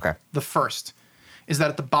 Okay. The first is that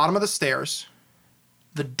at the bottom of the stairs,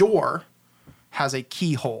 the door has a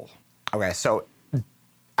keyhole. Okay. So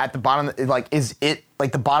at the bottom, like, is it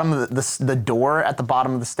like the bottom of the door at the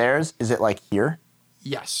bottom of the stairs? Is it like here?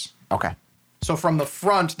 Yes. Okay. So from the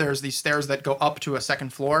front, there's these stairs that go up to a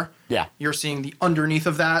second floor. Yeah. You're seeing the underneath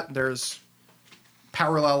of that. There's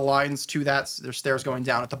parallel lines to that. There's stairs going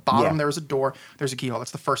down. At the bottom, Yeah. there's a door. There's a keyhole.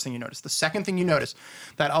 That's the first thing you notice. The second thing you notice,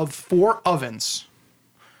 that of 4 ovens,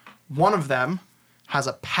 one of them has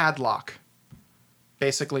a padlock,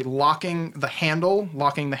 basically locking the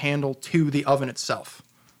handle to the oven itself.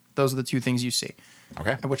 Those are the two things you see.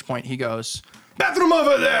 Okay. At which point he goes, "Bathroom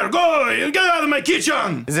over there! Go! Get out of my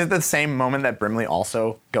kitchen!" Is it the same moment that Brimley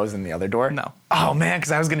also goes in the other door? No. Oh man,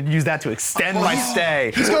 because I was gonna use that to extend my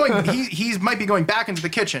stay. He's going. He might be going back into the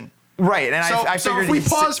kitchen. Right, and So, I so figured if we he's-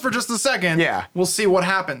 pause for just a second, Yeah. we'll see what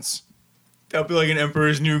happens. That'll be like an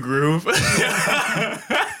Emperor's New Groove.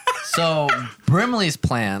 So Brimley's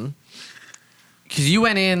plan Because you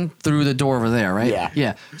went in through the door over there, right? Yeah.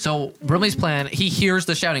 Yeah. So Brimley's plan, he hears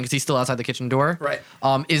the shouting because he's still outside the kitchen door. Right.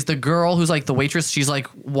 Is the girl who's like the waitress, she's like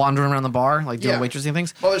wandering around the bar, like doing Yeah. waitressing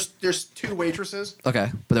things? Well, there's 2 waitresses,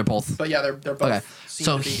 Okay. But they're both. but yeah, they're both. Okay. seen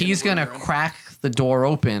So to be in he's the room going to they're in. crack the door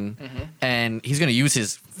open and he's going to use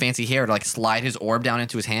his fancy hair to like slide his orb down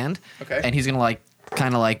into his hand. Okay. And he's going to like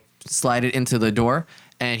kind of like slide it into the door.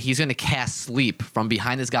 And he's going to cast sleep from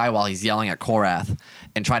behind this guy while he's yelling at Korath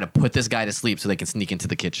and try to put this guy to sleep so they can sneak into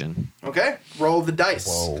the kitchen. Okay, roll the dice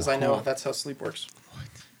Whoa. because I know that's how sleep works.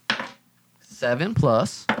 7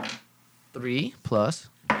 plus 3 plus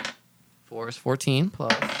 4 is 14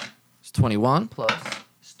 plus is 21 plus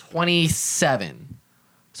is 27.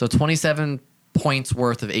 So 27 points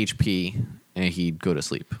worth of HP and he'd go to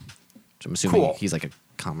sleep. Which I'm assuming Cool. he's like a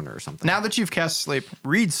commoner or something. Now that you've cast sleep,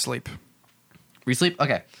 read sleep. Resleep?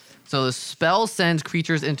 Okay. So the spell sends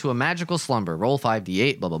creatures into a magical slumber. Roll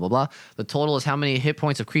 5d8, blah, blah, blah, blah. The total is how many hit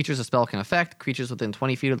points of creatures a spell can affect. Creatures within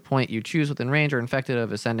 20 feet of the point you choose within range are infected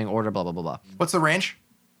of ascending order, blah, blah, blah, blah. What's the range?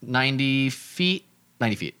 90 feet?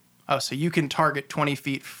 90 feet. Oh, so you can target 20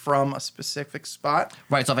 feet from a specific spot.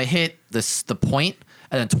 Right, so if I hit the point,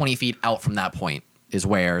 and then 20 feet out from that point is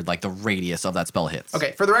where, like, the radius of that spell hits.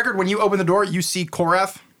 Okay, for the record, when you open the door, you see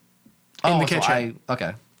Korath in the so kitchen.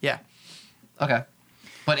 Okay. Yeah. Okay.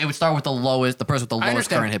 But it would start with the person with the lowest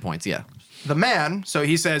understand. current hit points, yeah. The man, so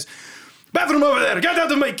he says, "Bathroom over there, get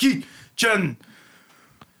out of my kitchen."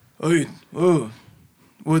 Oh,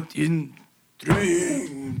 what in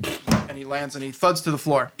 3? And he lands and he thuds to the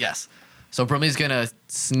floor. Yes. So Brimley's gonna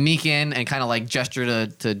sneak in and kind of like gesture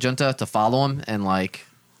to Junta to follow him and like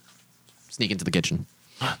sneak into the kitchen.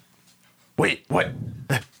 Wait, what?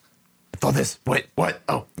 I thought this. Wait, what?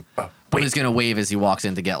 Oh, Brimley's gonna wave as he walks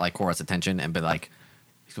in to get like Korath's attention and be like,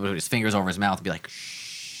 he's gonna put his fingers over his mouth and be like,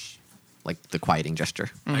 shh, like the quieting gesture.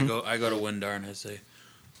 I go to Windar and I say,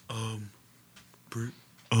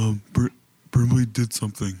 Brimley did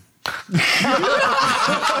something.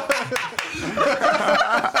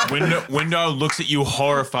 Windar looks at you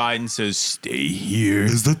horrified and says, "Stay here."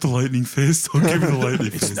 Is that the lightning face? Don't give me the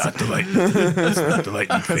lightning face. It's not the lightning. It's not the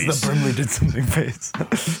lightning face. Brimley did something face.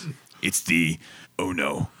 It's the oh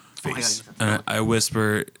no face. and I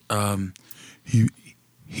whisper,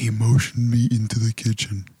 He motioned me into the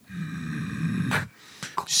kitchen.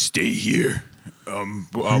 Stay here.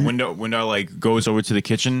 Windar like goes over to the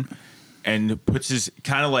kitchen and puts his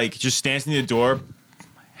kind of like just stands near the door,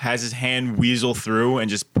 has his hand weasel through and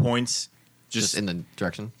just points. Just in the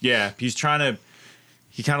direction. Yeah, he's trying to.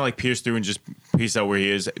 He kind of like peers through and just peeks out where he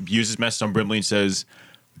is. Uses message on Brimley and says,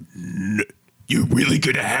 "You really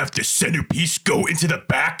gonna have the centerpiece go into the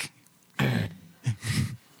back?"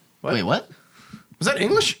 Wait, what? Was that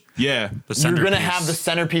English? Yeah, the You're gonna centerpiece. have the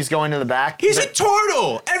centerpiece go into the back. he's a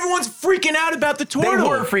turtle. Everyone's freaking out about the They turtle.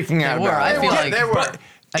 were freaking out They were. about I it. feel Yeah, like they were. But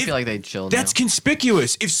I feel if- like they chilled. That's now.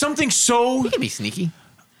 conspicuous. If something's so He can be sneaky.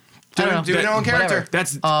 Do I don't know. it on character. Whatever.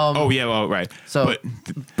 that's oh yeah, well right. So but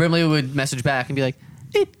Brimley would message back and be like,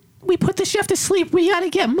 "We put the chef to sleep. We gotta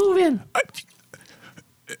get moving."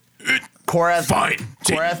 Korath, fine.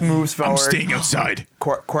 Korath moves forward. I'm staying outside.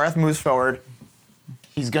 Korath moves forward.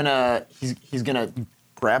 He's gonna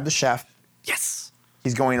grab the chef. Yes.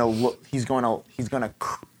 He's going to look. He's going to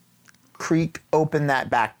creak open that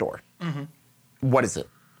back door. What is it?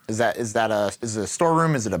 Is it a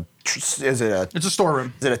storeroom? Is it a It's a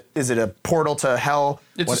storeroom. is it a portal to hell?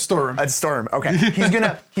 It's a storeroom. It's a storeroom. Okay.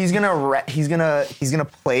 He's gonna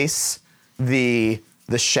place the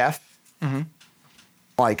chef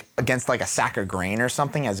like against like a sack of grain or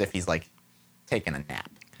something, as if he's like taking a nap.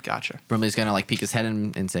 Gotcha. Brimley's gonna like peek his head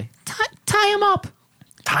in and say, "Tie him up."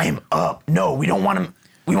 Tie him up. No, we don't want him.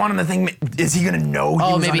 We want him to think. Is he gonna know?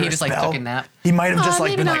 Oh, was maybe under he a just, like, spell? took a nap. He might have just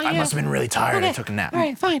like maybe been not, like, I yeah. must have been really tired. I took a nap. All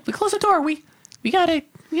right, fine. We close the door. We gotta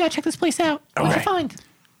check this place out. What'd Okay. you find?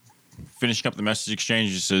 Finishing up the message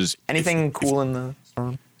exchange, he says, Anything cool in the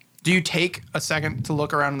storeroom? Do you take a second to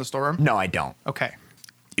look around in the storeroom? No, I don't. Okay.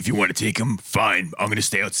 If you want to take him, fine. I'm gonna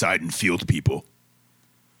stay outside and field people.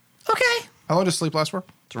 Okay. How long does sleep last for?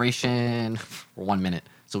 Duration 1 minute.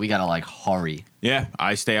 So we gotta like hurry. "Yeah,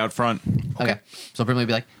 I stay out front." Okay. So Brimley would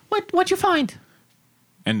be like, What'd you find?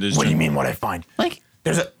 And there's What do you mean? What I find? Like,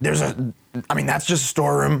 I mean, that's just a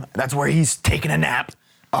storeroom. That's where he's taking a nap.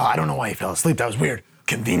 I don't know why he fell asleep. That was weird.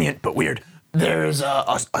 Convenient, but weird. There's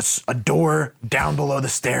a door down below the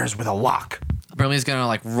stairs with a lock. Brimley's gonna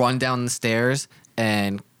like run down the stairs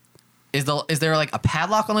and is there like a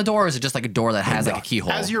padlock on the door or is it just like a door that has like a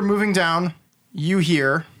keyhole? As you're moving down, you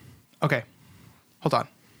hear. Okay, hold on.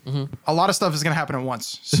 A lot of stuff is gonna happen at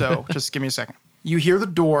once, so just give me a second. You hear the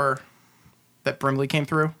door that Brimley came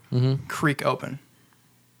through creak open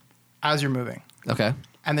as you're moving. Okay.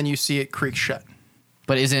 And then you see it creak shut.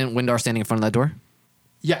 But isn't Windar standing in front of that door?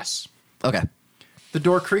 Yes. Okay. The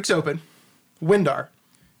door creaks open. Windar,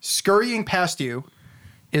 scurrying past you,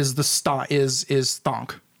 is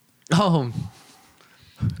Thonk. Oh.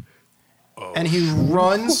 And he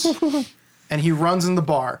runs, in the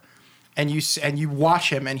bar, and you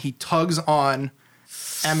watch him, and he tugs on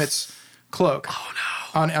Emmett's cloak. Oh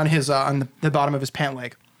no! On his on the bottom of his pant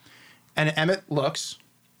leg, and Emmett looks,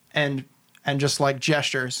 and just like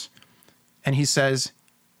gestures, and he says,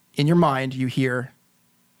 in your mind you hear,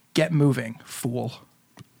 "Get moving, fool!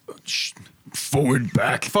 Forward,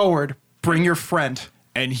 back. Forward, bring your friend."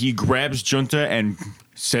 And he grabs Junta and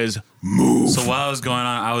says, "Move." So while I was going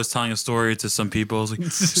on, I was telling a story to some people. I was like,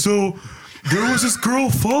 so there was this girl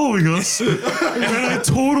following us, and I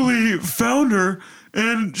totally found her,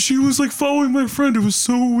 and she was like following my friend. It was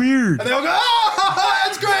so weird. And they all go, "Oh,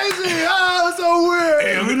 that's crazy! Oh, that's so weird!"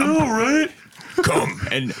 Hey, I know, right? come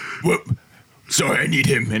and whoop. Sorry, I need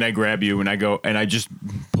him. and I grab you and I go and I just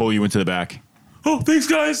pull you into the back. Oh, thanks,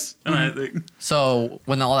 guys. And I think, So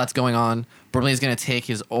when all that's going on, Brimley's gonna take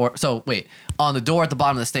his orb. So wait, on the door at the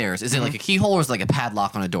bottom of the stairs, is it like a keyhole or is it like a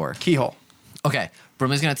padlock on a door? Keyhole. Okay,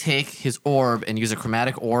 Brimley's gonna take his orb and use a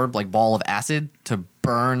chromatic orb, like ball of acid, to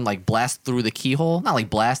burn, like blast through the keyhole. Not like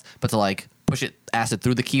blast, but to like push it acid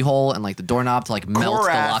through the keyhole and like the doorknob to like melt the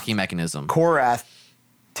Korath. locking mechanism. Korath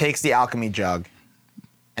takes the alchemy jug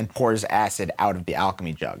and pours acid out of the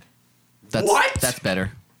alchemy jug. That's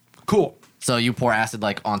better. Cool. So you pour acid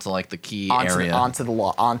like onto like the key area, Onto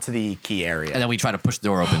the key area. and then we try to push the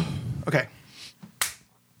door open. Okay.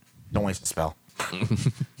 Don't waste a spell.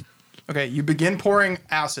 Okay, you begin pouring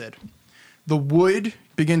acid. The wood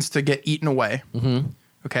begins to get eaten away. Mm-hmm.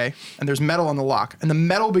 Okay, and there's metal on the lock, and the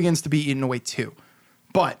metal begins to be eaten away too.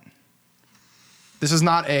 But this is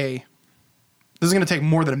not a. This is going to take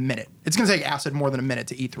more than a minute. It's going to take acid more than a minute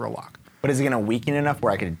to eat through a lock. But is it going to weaken enough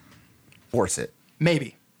where I could force it?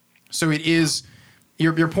 Maybe. So it is.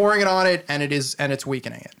 You're pouring it on it, and it's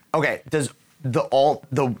weakening it. Okay. Does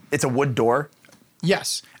it's a wood door?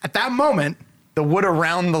 Yes. At that moment, The wood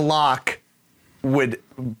around the lock would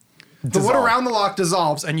the wood around the lock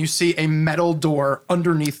dissolves, and you see a metal door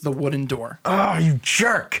underneath the wooden door. Oh, you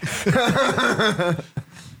jerk!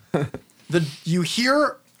 You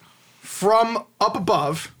hear from up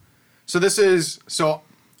above. So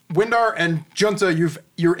Windar and Junta,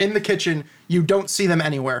 you're in the kitchen. You don't see them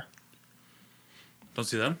anywhere. don't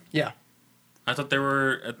see them? Yeah, I thought they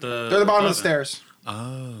were at the... they're at the bottom of the stairs.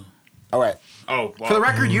 All right. Oh, wow. For the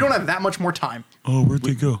record, you don't have that much more time. Oh, where'd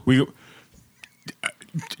they go? We go.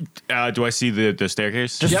 Do I see the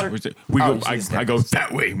staircase? Just- Yep. We Oh, go. you see the I go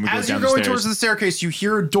that way. And we As go you're down going the towards stairs. the staircase, you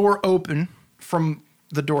hear a door open from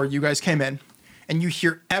the door you guys came in, and you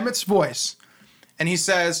hear Emmett's voice, and he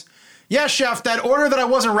says, "Yeah, chef, that order that I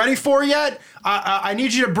wasn't ready for yet, I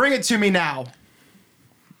need you to bring it to me now.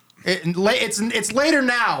 It's later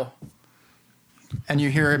now." And you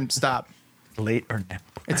hear him stop. Late or now?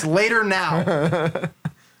 It's later now.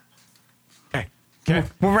 Okay.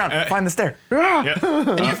 Move around. Find the stair.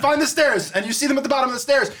 And you find the stairs, and you see them at the bottom of the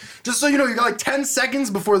stairs. Just so you know, you got like 10 seconds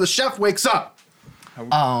before the chef wakes up. How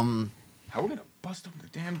are we gonna bust open the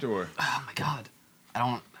damn door? Oh my god.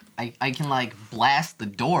 I can like blast the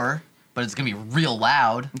door, but it's gonna be real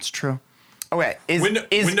loud. It's true. Okay. Is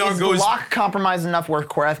Windar the goes- lock compromised enough where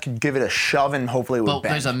Korath could give it a shove and hopefully it would But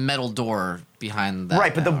bend? there's a metal door behind that.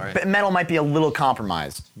 right, but the now, right? metal might be a little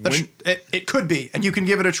compromised. It could be, and you can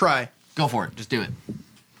give it a try. Go for it. Just do it.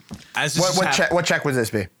 As this is What check would this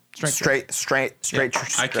be? Strength Straight.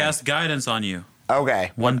 I cast guidance on you.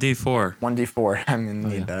 Okay. 1d4. 1d4. I'm gonna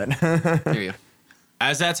need that. Here you go.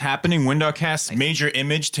 As that's happening, Windar casts major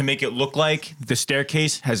image to make it look like the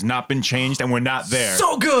staircase has not been changed and we're not there.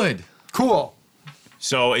 So good. Cool.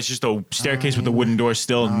 So it's just a staircase with a wooden door,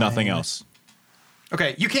 still nothing else.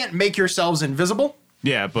 Okay, you can't make yourselves invisible.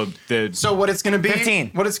 Yeah, but the So what it's going to be 15.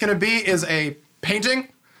 What it's going to be is a painting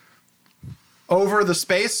over the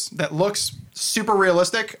space that looks super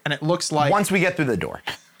realistic, and it looks like Once we get through the door.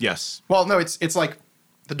 yes. well, no, it's like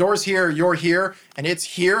the door's here, you're here, and it's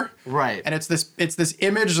here. Right. And it's this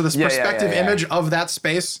image or this Yeah, yeah, perspective yeah, yeah. image of that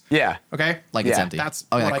space. Yeah. Okay? Like it's Yeah, empty. That's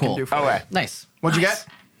oh, yeah, what I cool. can do for Okay. Nice. What'd you get?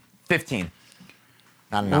 15.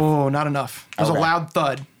 Not enough. Oh, not enough. There's a Okay. loud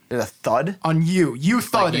thud There's a thud. on you. You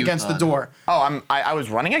thud you against thud. the door. Oh, I was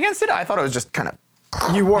running against it. I thought it was just kind of.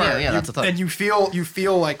 You were. Yeah, that's a thud. And you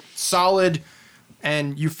feel like solid,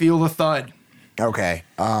 and you feel the thud. Okay.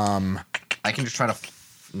 I can just try to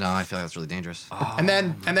No, I feel like that's really dangerous. And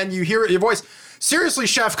then you hear your voice. Seriously,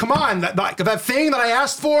 chef, come on! That thing that I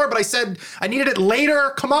asked for, but I said I needed it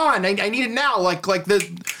later. Come on, I need it now.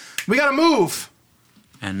 We gotta move.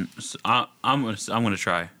 And so I'm gonna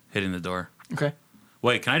try hitting the door. Okay.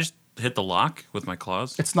 Wait, can I just hit the lock with my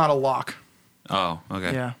claws? It's not a lock. Oh,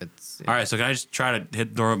 okay. Yeah. It's All right, so can I just try to hit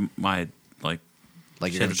the door with my like you're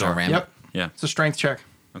hit gonna the try door? to ram Yep. it. Yeah. It's a strength check.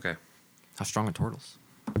 Okay. How strong are turtles?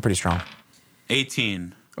 They're pretty strong.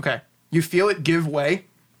 18. Okay. You feel it give way.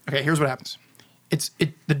 Okay, here's what happens.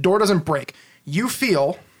 The door doesn't break. You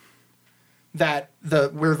feel that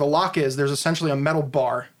where the lock is, there's essentially a metal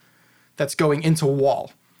bar that's going into a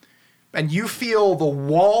wall. And you feel the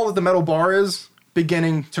wall that the metal bar is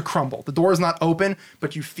beginning to crumble. The door is not open,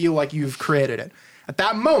 but you feel like you've created it. At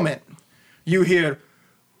that moment, you hear,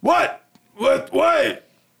 "What? Wait!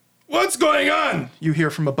 What's going on?" You hear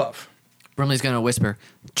from above. Brimley's gonna whisper,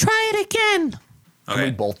 "Try it again." Can we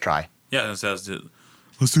Okay. both try? Yeah, let's do it.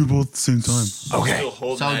 Let's do both at the same time. Okay. Still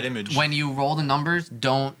holding So that image. when you roll the numbers,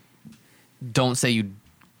 don't say you.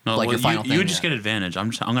 No, Like your final you thing, just yeah. get advantage. I'm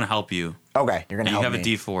gonna help you. Okay, you're gonna And you help have me. a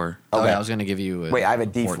D4. Okay, Okay. I was gonna give you. Wait, I have a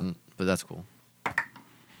D4. important, but that's cool.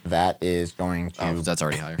 That is going to Oh, that's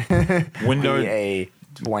already higher. Window. be a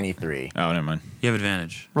 23. Oh, never mind. You have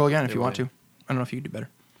advantage. Roll again if you want to. I don't know if you could do better.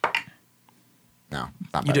 No,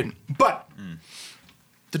 not You better. didn't. But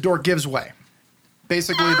the door gives way.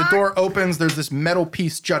 Basically, the door opens. There's this metal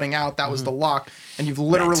piece jutting out. That was the lock, and you've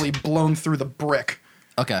literally blown through the brick.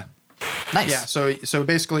 Okay. Nice. Yeah. So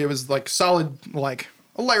basically, it was like solid, like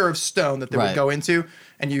a layer of stone that they would Right. go into,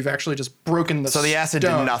 and you've actually just broken the. So the acid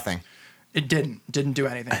stone. did nothing. It didn't do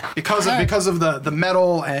anything because of the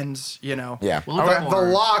metal and Yeah. Well, the more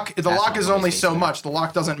lock acid lock is on only his so face much. The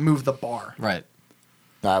lock doesn't move the bar. Right.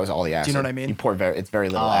 No, that was all the acid. you know what I mean? You pour it's very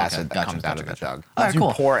little Oh, okay. acid that Gotcha, comes out gotcha, of the gotcha. jug. All right, Once you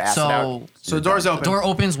cool. pour acid So- out. So the door's open. Door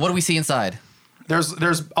opens. What do we see inside?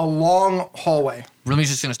 There's a long hallway. Brimley's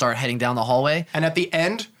just gonna start heading down the hallway. And at the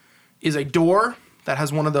end is a door that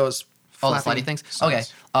has one of those Oh, the flappy slidey things. signs. Okay.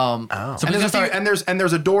 Oh. So And Brimley's gonna there's, start. and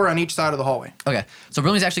there's a door on each side of the hallway. Okay. So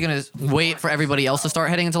Brimley's actually gonna wait for everybody else to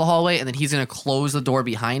start heading into the hallway, and then he's gonna close the door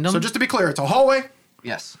behind him. So just to be clear, it's a hallway.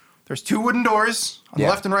 yes. There's two wooden doors on Yeah.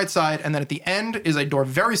 the left and right side, and then at the end is a door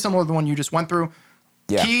very similar to the one you just went through.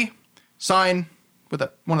 Yeah. Key, sign with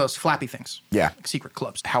one of those flappy things. Yeah. Like secret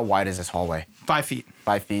clubs. How wide is this hallway? 5 feet.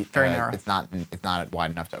 5 feet. Very narrow. It's not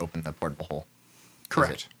wide enough to open the portable hole.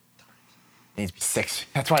 Correct. It needs to be 6.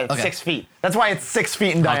 That's why it's Okay. 6 feet. That's why it's 6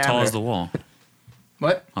 feet in How diameter. tall is the wall?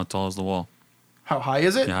 What? How tall is the wall? How high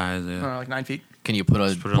is it? Yeah, I don't know, like 9 feet, Can you put a put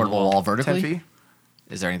it on the portable wall. wall 10 vertically? feet.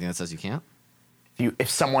 Is there anything that says you can't? If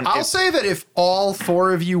someone I'll is say that if all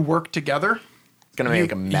 4 of you work together, gonna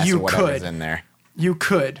make a mess you of whatever's could. in there. you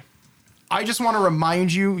could. I just want to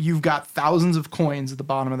remind you, you've got thousands of coins at the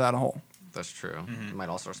bottom of that hole. That's true. It might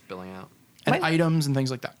all start spilling out. And Might- items and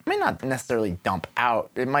things like that. It might not necessarily dump out.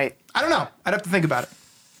 It might. I don't know. I'd have to think about it.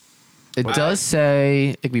 It does say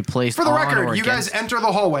it can be placed For the on record, or you guys against- enter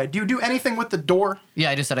the hallway. Do you do anything with the door? Yeah,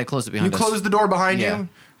 I just said I closed it You behind us. close the door behind Yeah. you.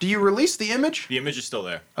 Do you release the image? The image is still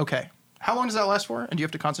there. Okay. How long does that last for? And do you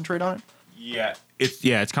have to concentrate on it? Yeah.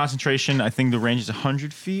 It's concentration. I think the range is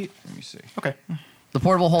 100 feet. Let me see. Okay. The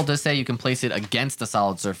portable hole does say you can place it against a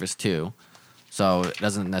solid surface too, so it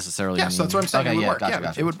doesn't necessarily. Yeah, so that's what I'm saying. Okay, it would yeah, work. gotcha, Yeah,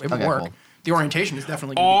 gotcha. it would Okay, work. cool. The orientation is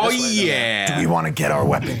definitely gonna be this way, though. yeah. Do we want to get our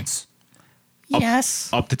weapons? Yes.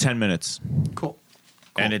 Up to 10 minutes. Cool.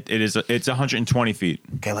 And it's 120 feet.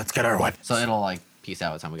 Okay, let's get our weapons. So it'll like peace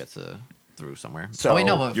out by the time we get through somewhere. So oh wait,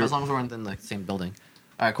 no, but you're- as long as we're in the same building.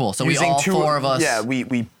 All right, cool. So we Using all 4 of us. Yeah, we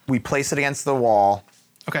place it against the wall.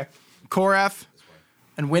 Okay. Korath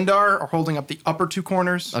and Windar are holding up the upper 2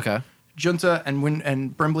 corners. Okay. Junta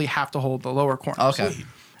and Brimley have to hold the lower corners. Okay.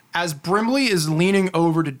 As Brimley is leaning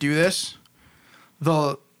over to do this,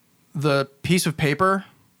 the piece of paper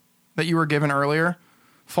that you were given earlier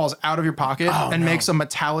falls out of your pocket and makes a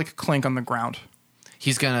metallic clink on the ground.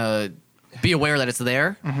 He's gonna be aware that it's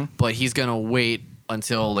there, Mm-hmm. but he's gonna wait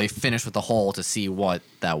until they finish with the hole to see what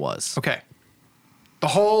that was. Okay. The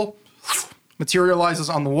hole materializes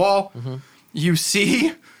on the wall. Mm-hmm. You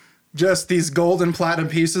see just these gold and platinum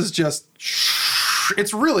pieces just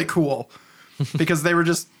it's really cool because they were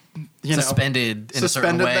just Suspended in a certain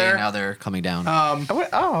suspended way, there. and now they're coming down.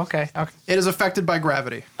 Oh, okay. Okay. It is affected by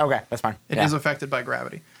gravity. Okay, that's fine. It is affected by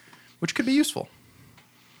gravity, which could be useful.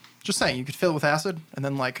 Just saying, you could fill it with acid and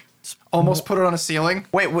then like almost put it on a ceiling.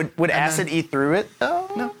 Wait, would then- acid eat through it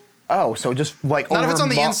though? No. Oh, so just like Not over if it's on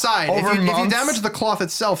the inside. Over If you months, damage the cloth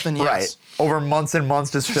itself, then yes. right over months and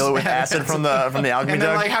months, just fill it with acid from the alchemy And then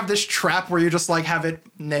jug. like have this trap where you just like have it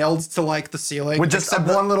nailed to like the ceiling With just except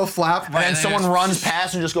a- one little flap. and then someone runs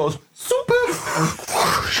past and just goes super.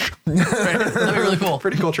 That'd be really cool.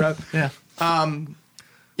 Pretty cool trap. Yeah.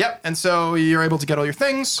 Yep. And so you're able to get all your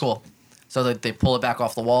things. Cool. So they pull it back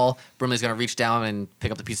off the wall. Brimley's gonna reach down and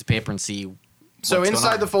pick up the piece of paper and see. So what's going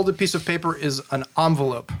inside on. the folded piece of paper is an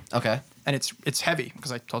envelope, Okay. and it's heavy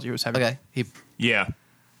because I told you it was heavy. Okay. Yeah.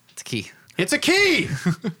 It's a key. It's a key.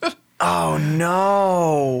 Oh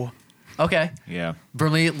no! Okay. Yeah.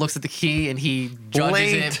 Brimley looks at the key and he judges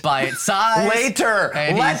Late. it by its size. Later,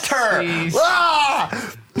 And he later. sees-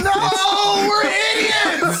 Ah! No, we're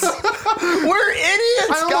idiots. We're idiots,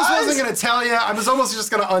 I almost guys. wasn't gonna tell you. I was almost just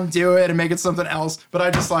gonna undo it and make it something else, but I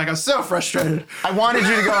was so frustrated. I wanted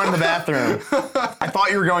you to go into the bathroom. I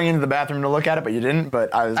thought you were going into the bathroom to look at it, but you didn't.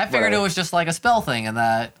 But I figured it was just like a spell thing and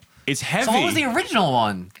that. It's heavy. So what was the original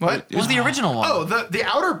one? What? What was the original one? Oh, the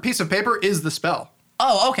outer piece of paper is the spell.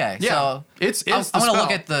 Oh, okay. Yeah, So it's I'm the gonna spell.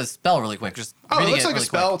 look at the spell really quick. Just Oh, it reading looks like really a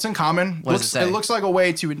spell. quick. It's in common. What does it say? It looks like a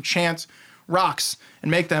way to enchant rocks and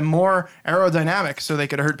make them more aerodynamic so they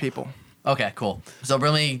could hurt people. Okay, cool. So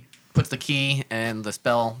Brimley puts the key and the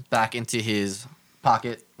spell back into his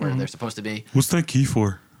pocket where Mm-hmm. they're supposed to be. What's that key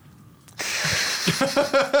for?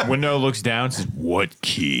 Window looks down and says, "What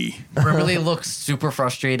key?" Brimley looks super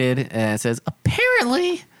frustrated and says,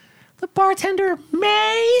 "Apparently, the bartender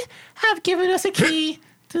may have given us a key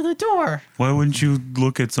to the door. Why wouldn't you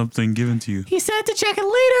look at something given to you? He said to check it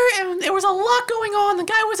later, and there was a lot going on. The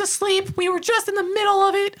guy was asleep. We were just in the middle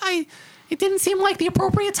of it. It didn't seem like the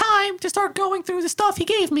appropriate time to start going through the stuff he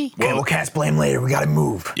gave me." Okay, we'll cast blame later. We gotta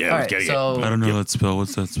move. Yeah. All we right, gotta so I don't know that spell.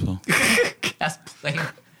 What's that spell? cast blame.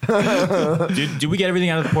 Did we get everything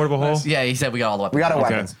out of the portable hole? Yeah, he said we got all the weapons. We got our Okay.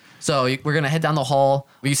 weapons. So we're gonna head down the hall.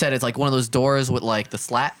 You said it's like one of those doors with like the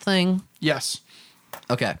slat thing. Yes.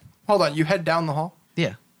 Okay. Hold on. You head down the hall,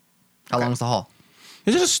 Yeah. How long is the hall?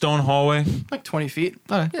 Is it a stone hallway? like 20 feet.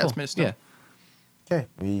 Okay, Yeah, it's mid Yeah. Okay,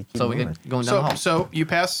 we keep So we moving. get going down the hall. So you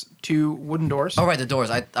pass two wooden doors. Oh right, the doors.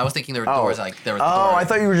 I was thinking there were doors like there was. The Oh, door. I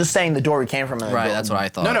thought you were just saying the door we came from. and the Right, door- that's what I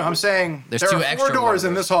thought. No, I'm saying There's there two are extra four doors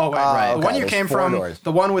in windows. this hallway. Right, The one okay, you there's came four from, doors.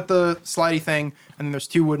 the one with the slidey thing, and then there's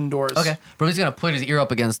two wooden doors. Okay, Brody's gonna put his ear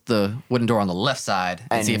up against the wooden door on the left side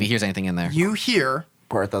and see if he hears anything in there. You hear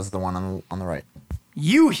Bertha's the one on the right.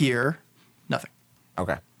 nothing.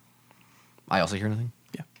 Okay. I also hear nothing.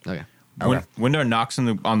 Yeah. Okay. Window knocks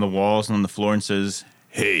on the walls and on the floor and says,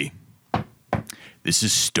 "Hey, this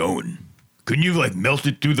is stone. Couldn't you like melt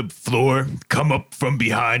it through the floor, come up from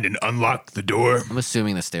behind and unlock the door?" I'm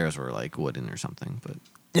assuming the stairs were like wooden or something, but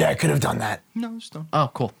Yeah, I could have done that. No, just don't. oh,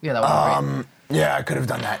 cool. Yeah, that would be great. Yeah, I could have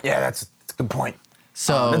done that. Yeah, that's a good point.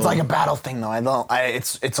 So It's like a battle thing, though.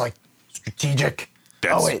 It's like strategic.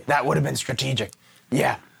 That's- Oh wait, that would have been strategic.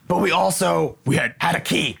 Yeah, but we also had a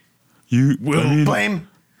key. You Will I mean, Blame.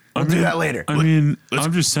 We'll do that later. I mean,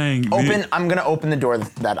 I'm just saying. I'm gonna open the door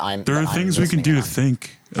that I'm. There are that I'm things we can do to listening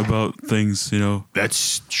think about things. You know.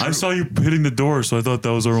 That's true. I saw you hitting the door, so I thought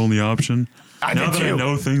that was our only option. I now did that I too.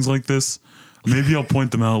 know things like this, maybe I'll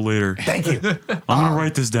point them out later. on. Thank you. I'm gonna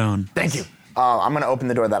write this down. Thank you. I'm gonna open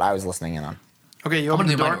the door that I was listening in on. Okay, you I'm open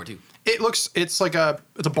gonna the do my door. door too. It's like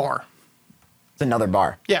it's a bar. It's another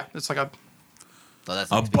bar. Yeah, it's like a So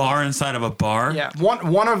that's A bar inside of a bar. yeah.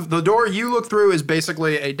 One of the door you look through is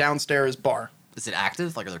basically a downstairs bar. Is it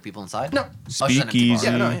active? Like, are there people inside? No. Oh, it's just an empty bar. Speakeasy.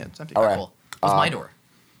 Yeah, no, yeah, it's empty. All Alright, right. cool. What's my door?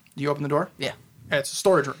 You open the door. Yeah. Yeah, it's a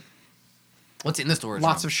storage room. What's in the storage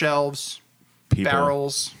Lots room? of shelves, People.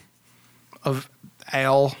 barrels of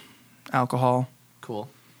ale, alcohol, Cool.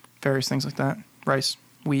 various things like that. Rice,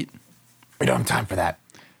 wheat. We don't have time for that.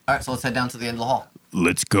 All right, so let's head down to the end of the hall.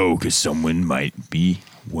 Let's go, because someone might be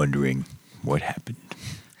wondering what happened.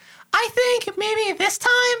 I think maybe this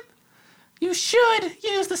time you should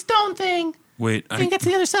use the stone thing Wait, and get to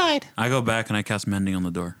the other side. I go back and I cast mending on the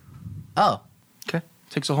door. Oh. Okay.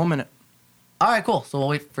 Takes a whole minute. All right, cool. So we'll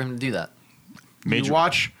wait for him to do that. Major. You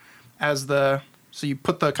watch as so you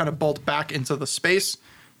put the kind of bolt back into the space,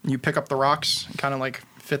 and you pick up the rocks and kind of like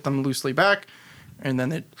fit them loosely back, and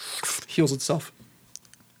then it heals itself.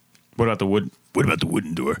 What about the wood? What about the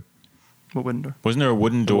wooden door? What wooden door? Wasn't there a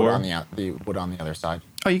wooden The wood door? on the wood on the other side.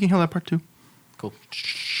 Oh, you can heal that part too. Cool.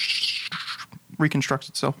 Reconstructs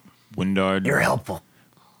itself. Windard. You're helpful.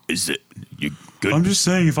 Is it you good? I'm just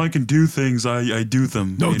saying, if I can do things, I do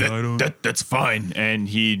them. no, you know, I don't. that's fine. And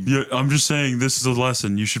he. Yeah, I'm just saying, this is a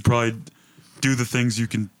lesson. You should probably do the things you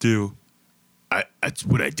can do. That's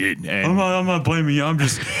what I did. And I'm not blaming you. I'm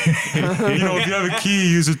just, if you have a key,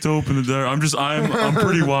 use it to open the door. I'm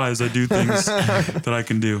pretty wise. I do things that I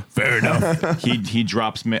can do. fair enough. He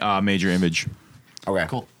drops major image. Okay.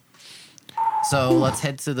 Cool. So let's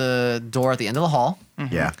head to the door at the end of the hall.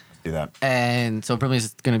 Yeah, do that. And so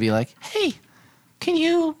Brimley's going to be like, hey, can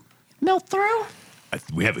you melt through?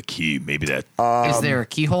 We have a key. Maybe that. Is there a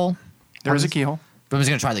keyhole? There is a keyhole. Brimley's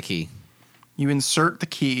going to try the key. You insert the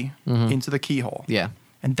key into the keyhole. Yeah.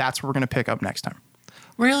 And that's what we're going to pick up next time.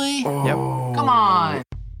 Really? Yep. Come on.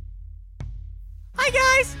 Hi,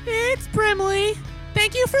 guys. It's Brimley.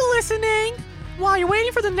 Thank you for listening. While you're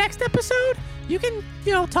waiting for the next episode, you can,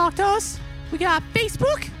 talk to us. We got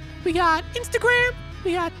Facebook. We got Instagram.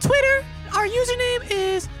 We got Twitter. Our username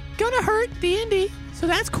is Gonna Hurt the Indie. So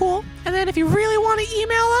that's cool. And then if you really want to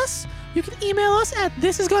email us, you can email us at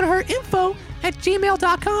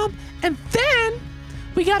thisisgonnahurtinfo@gmail.com. And then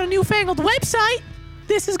we got a newfangled website.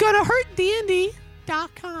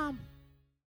 Thisisgonnahurttheindie.com.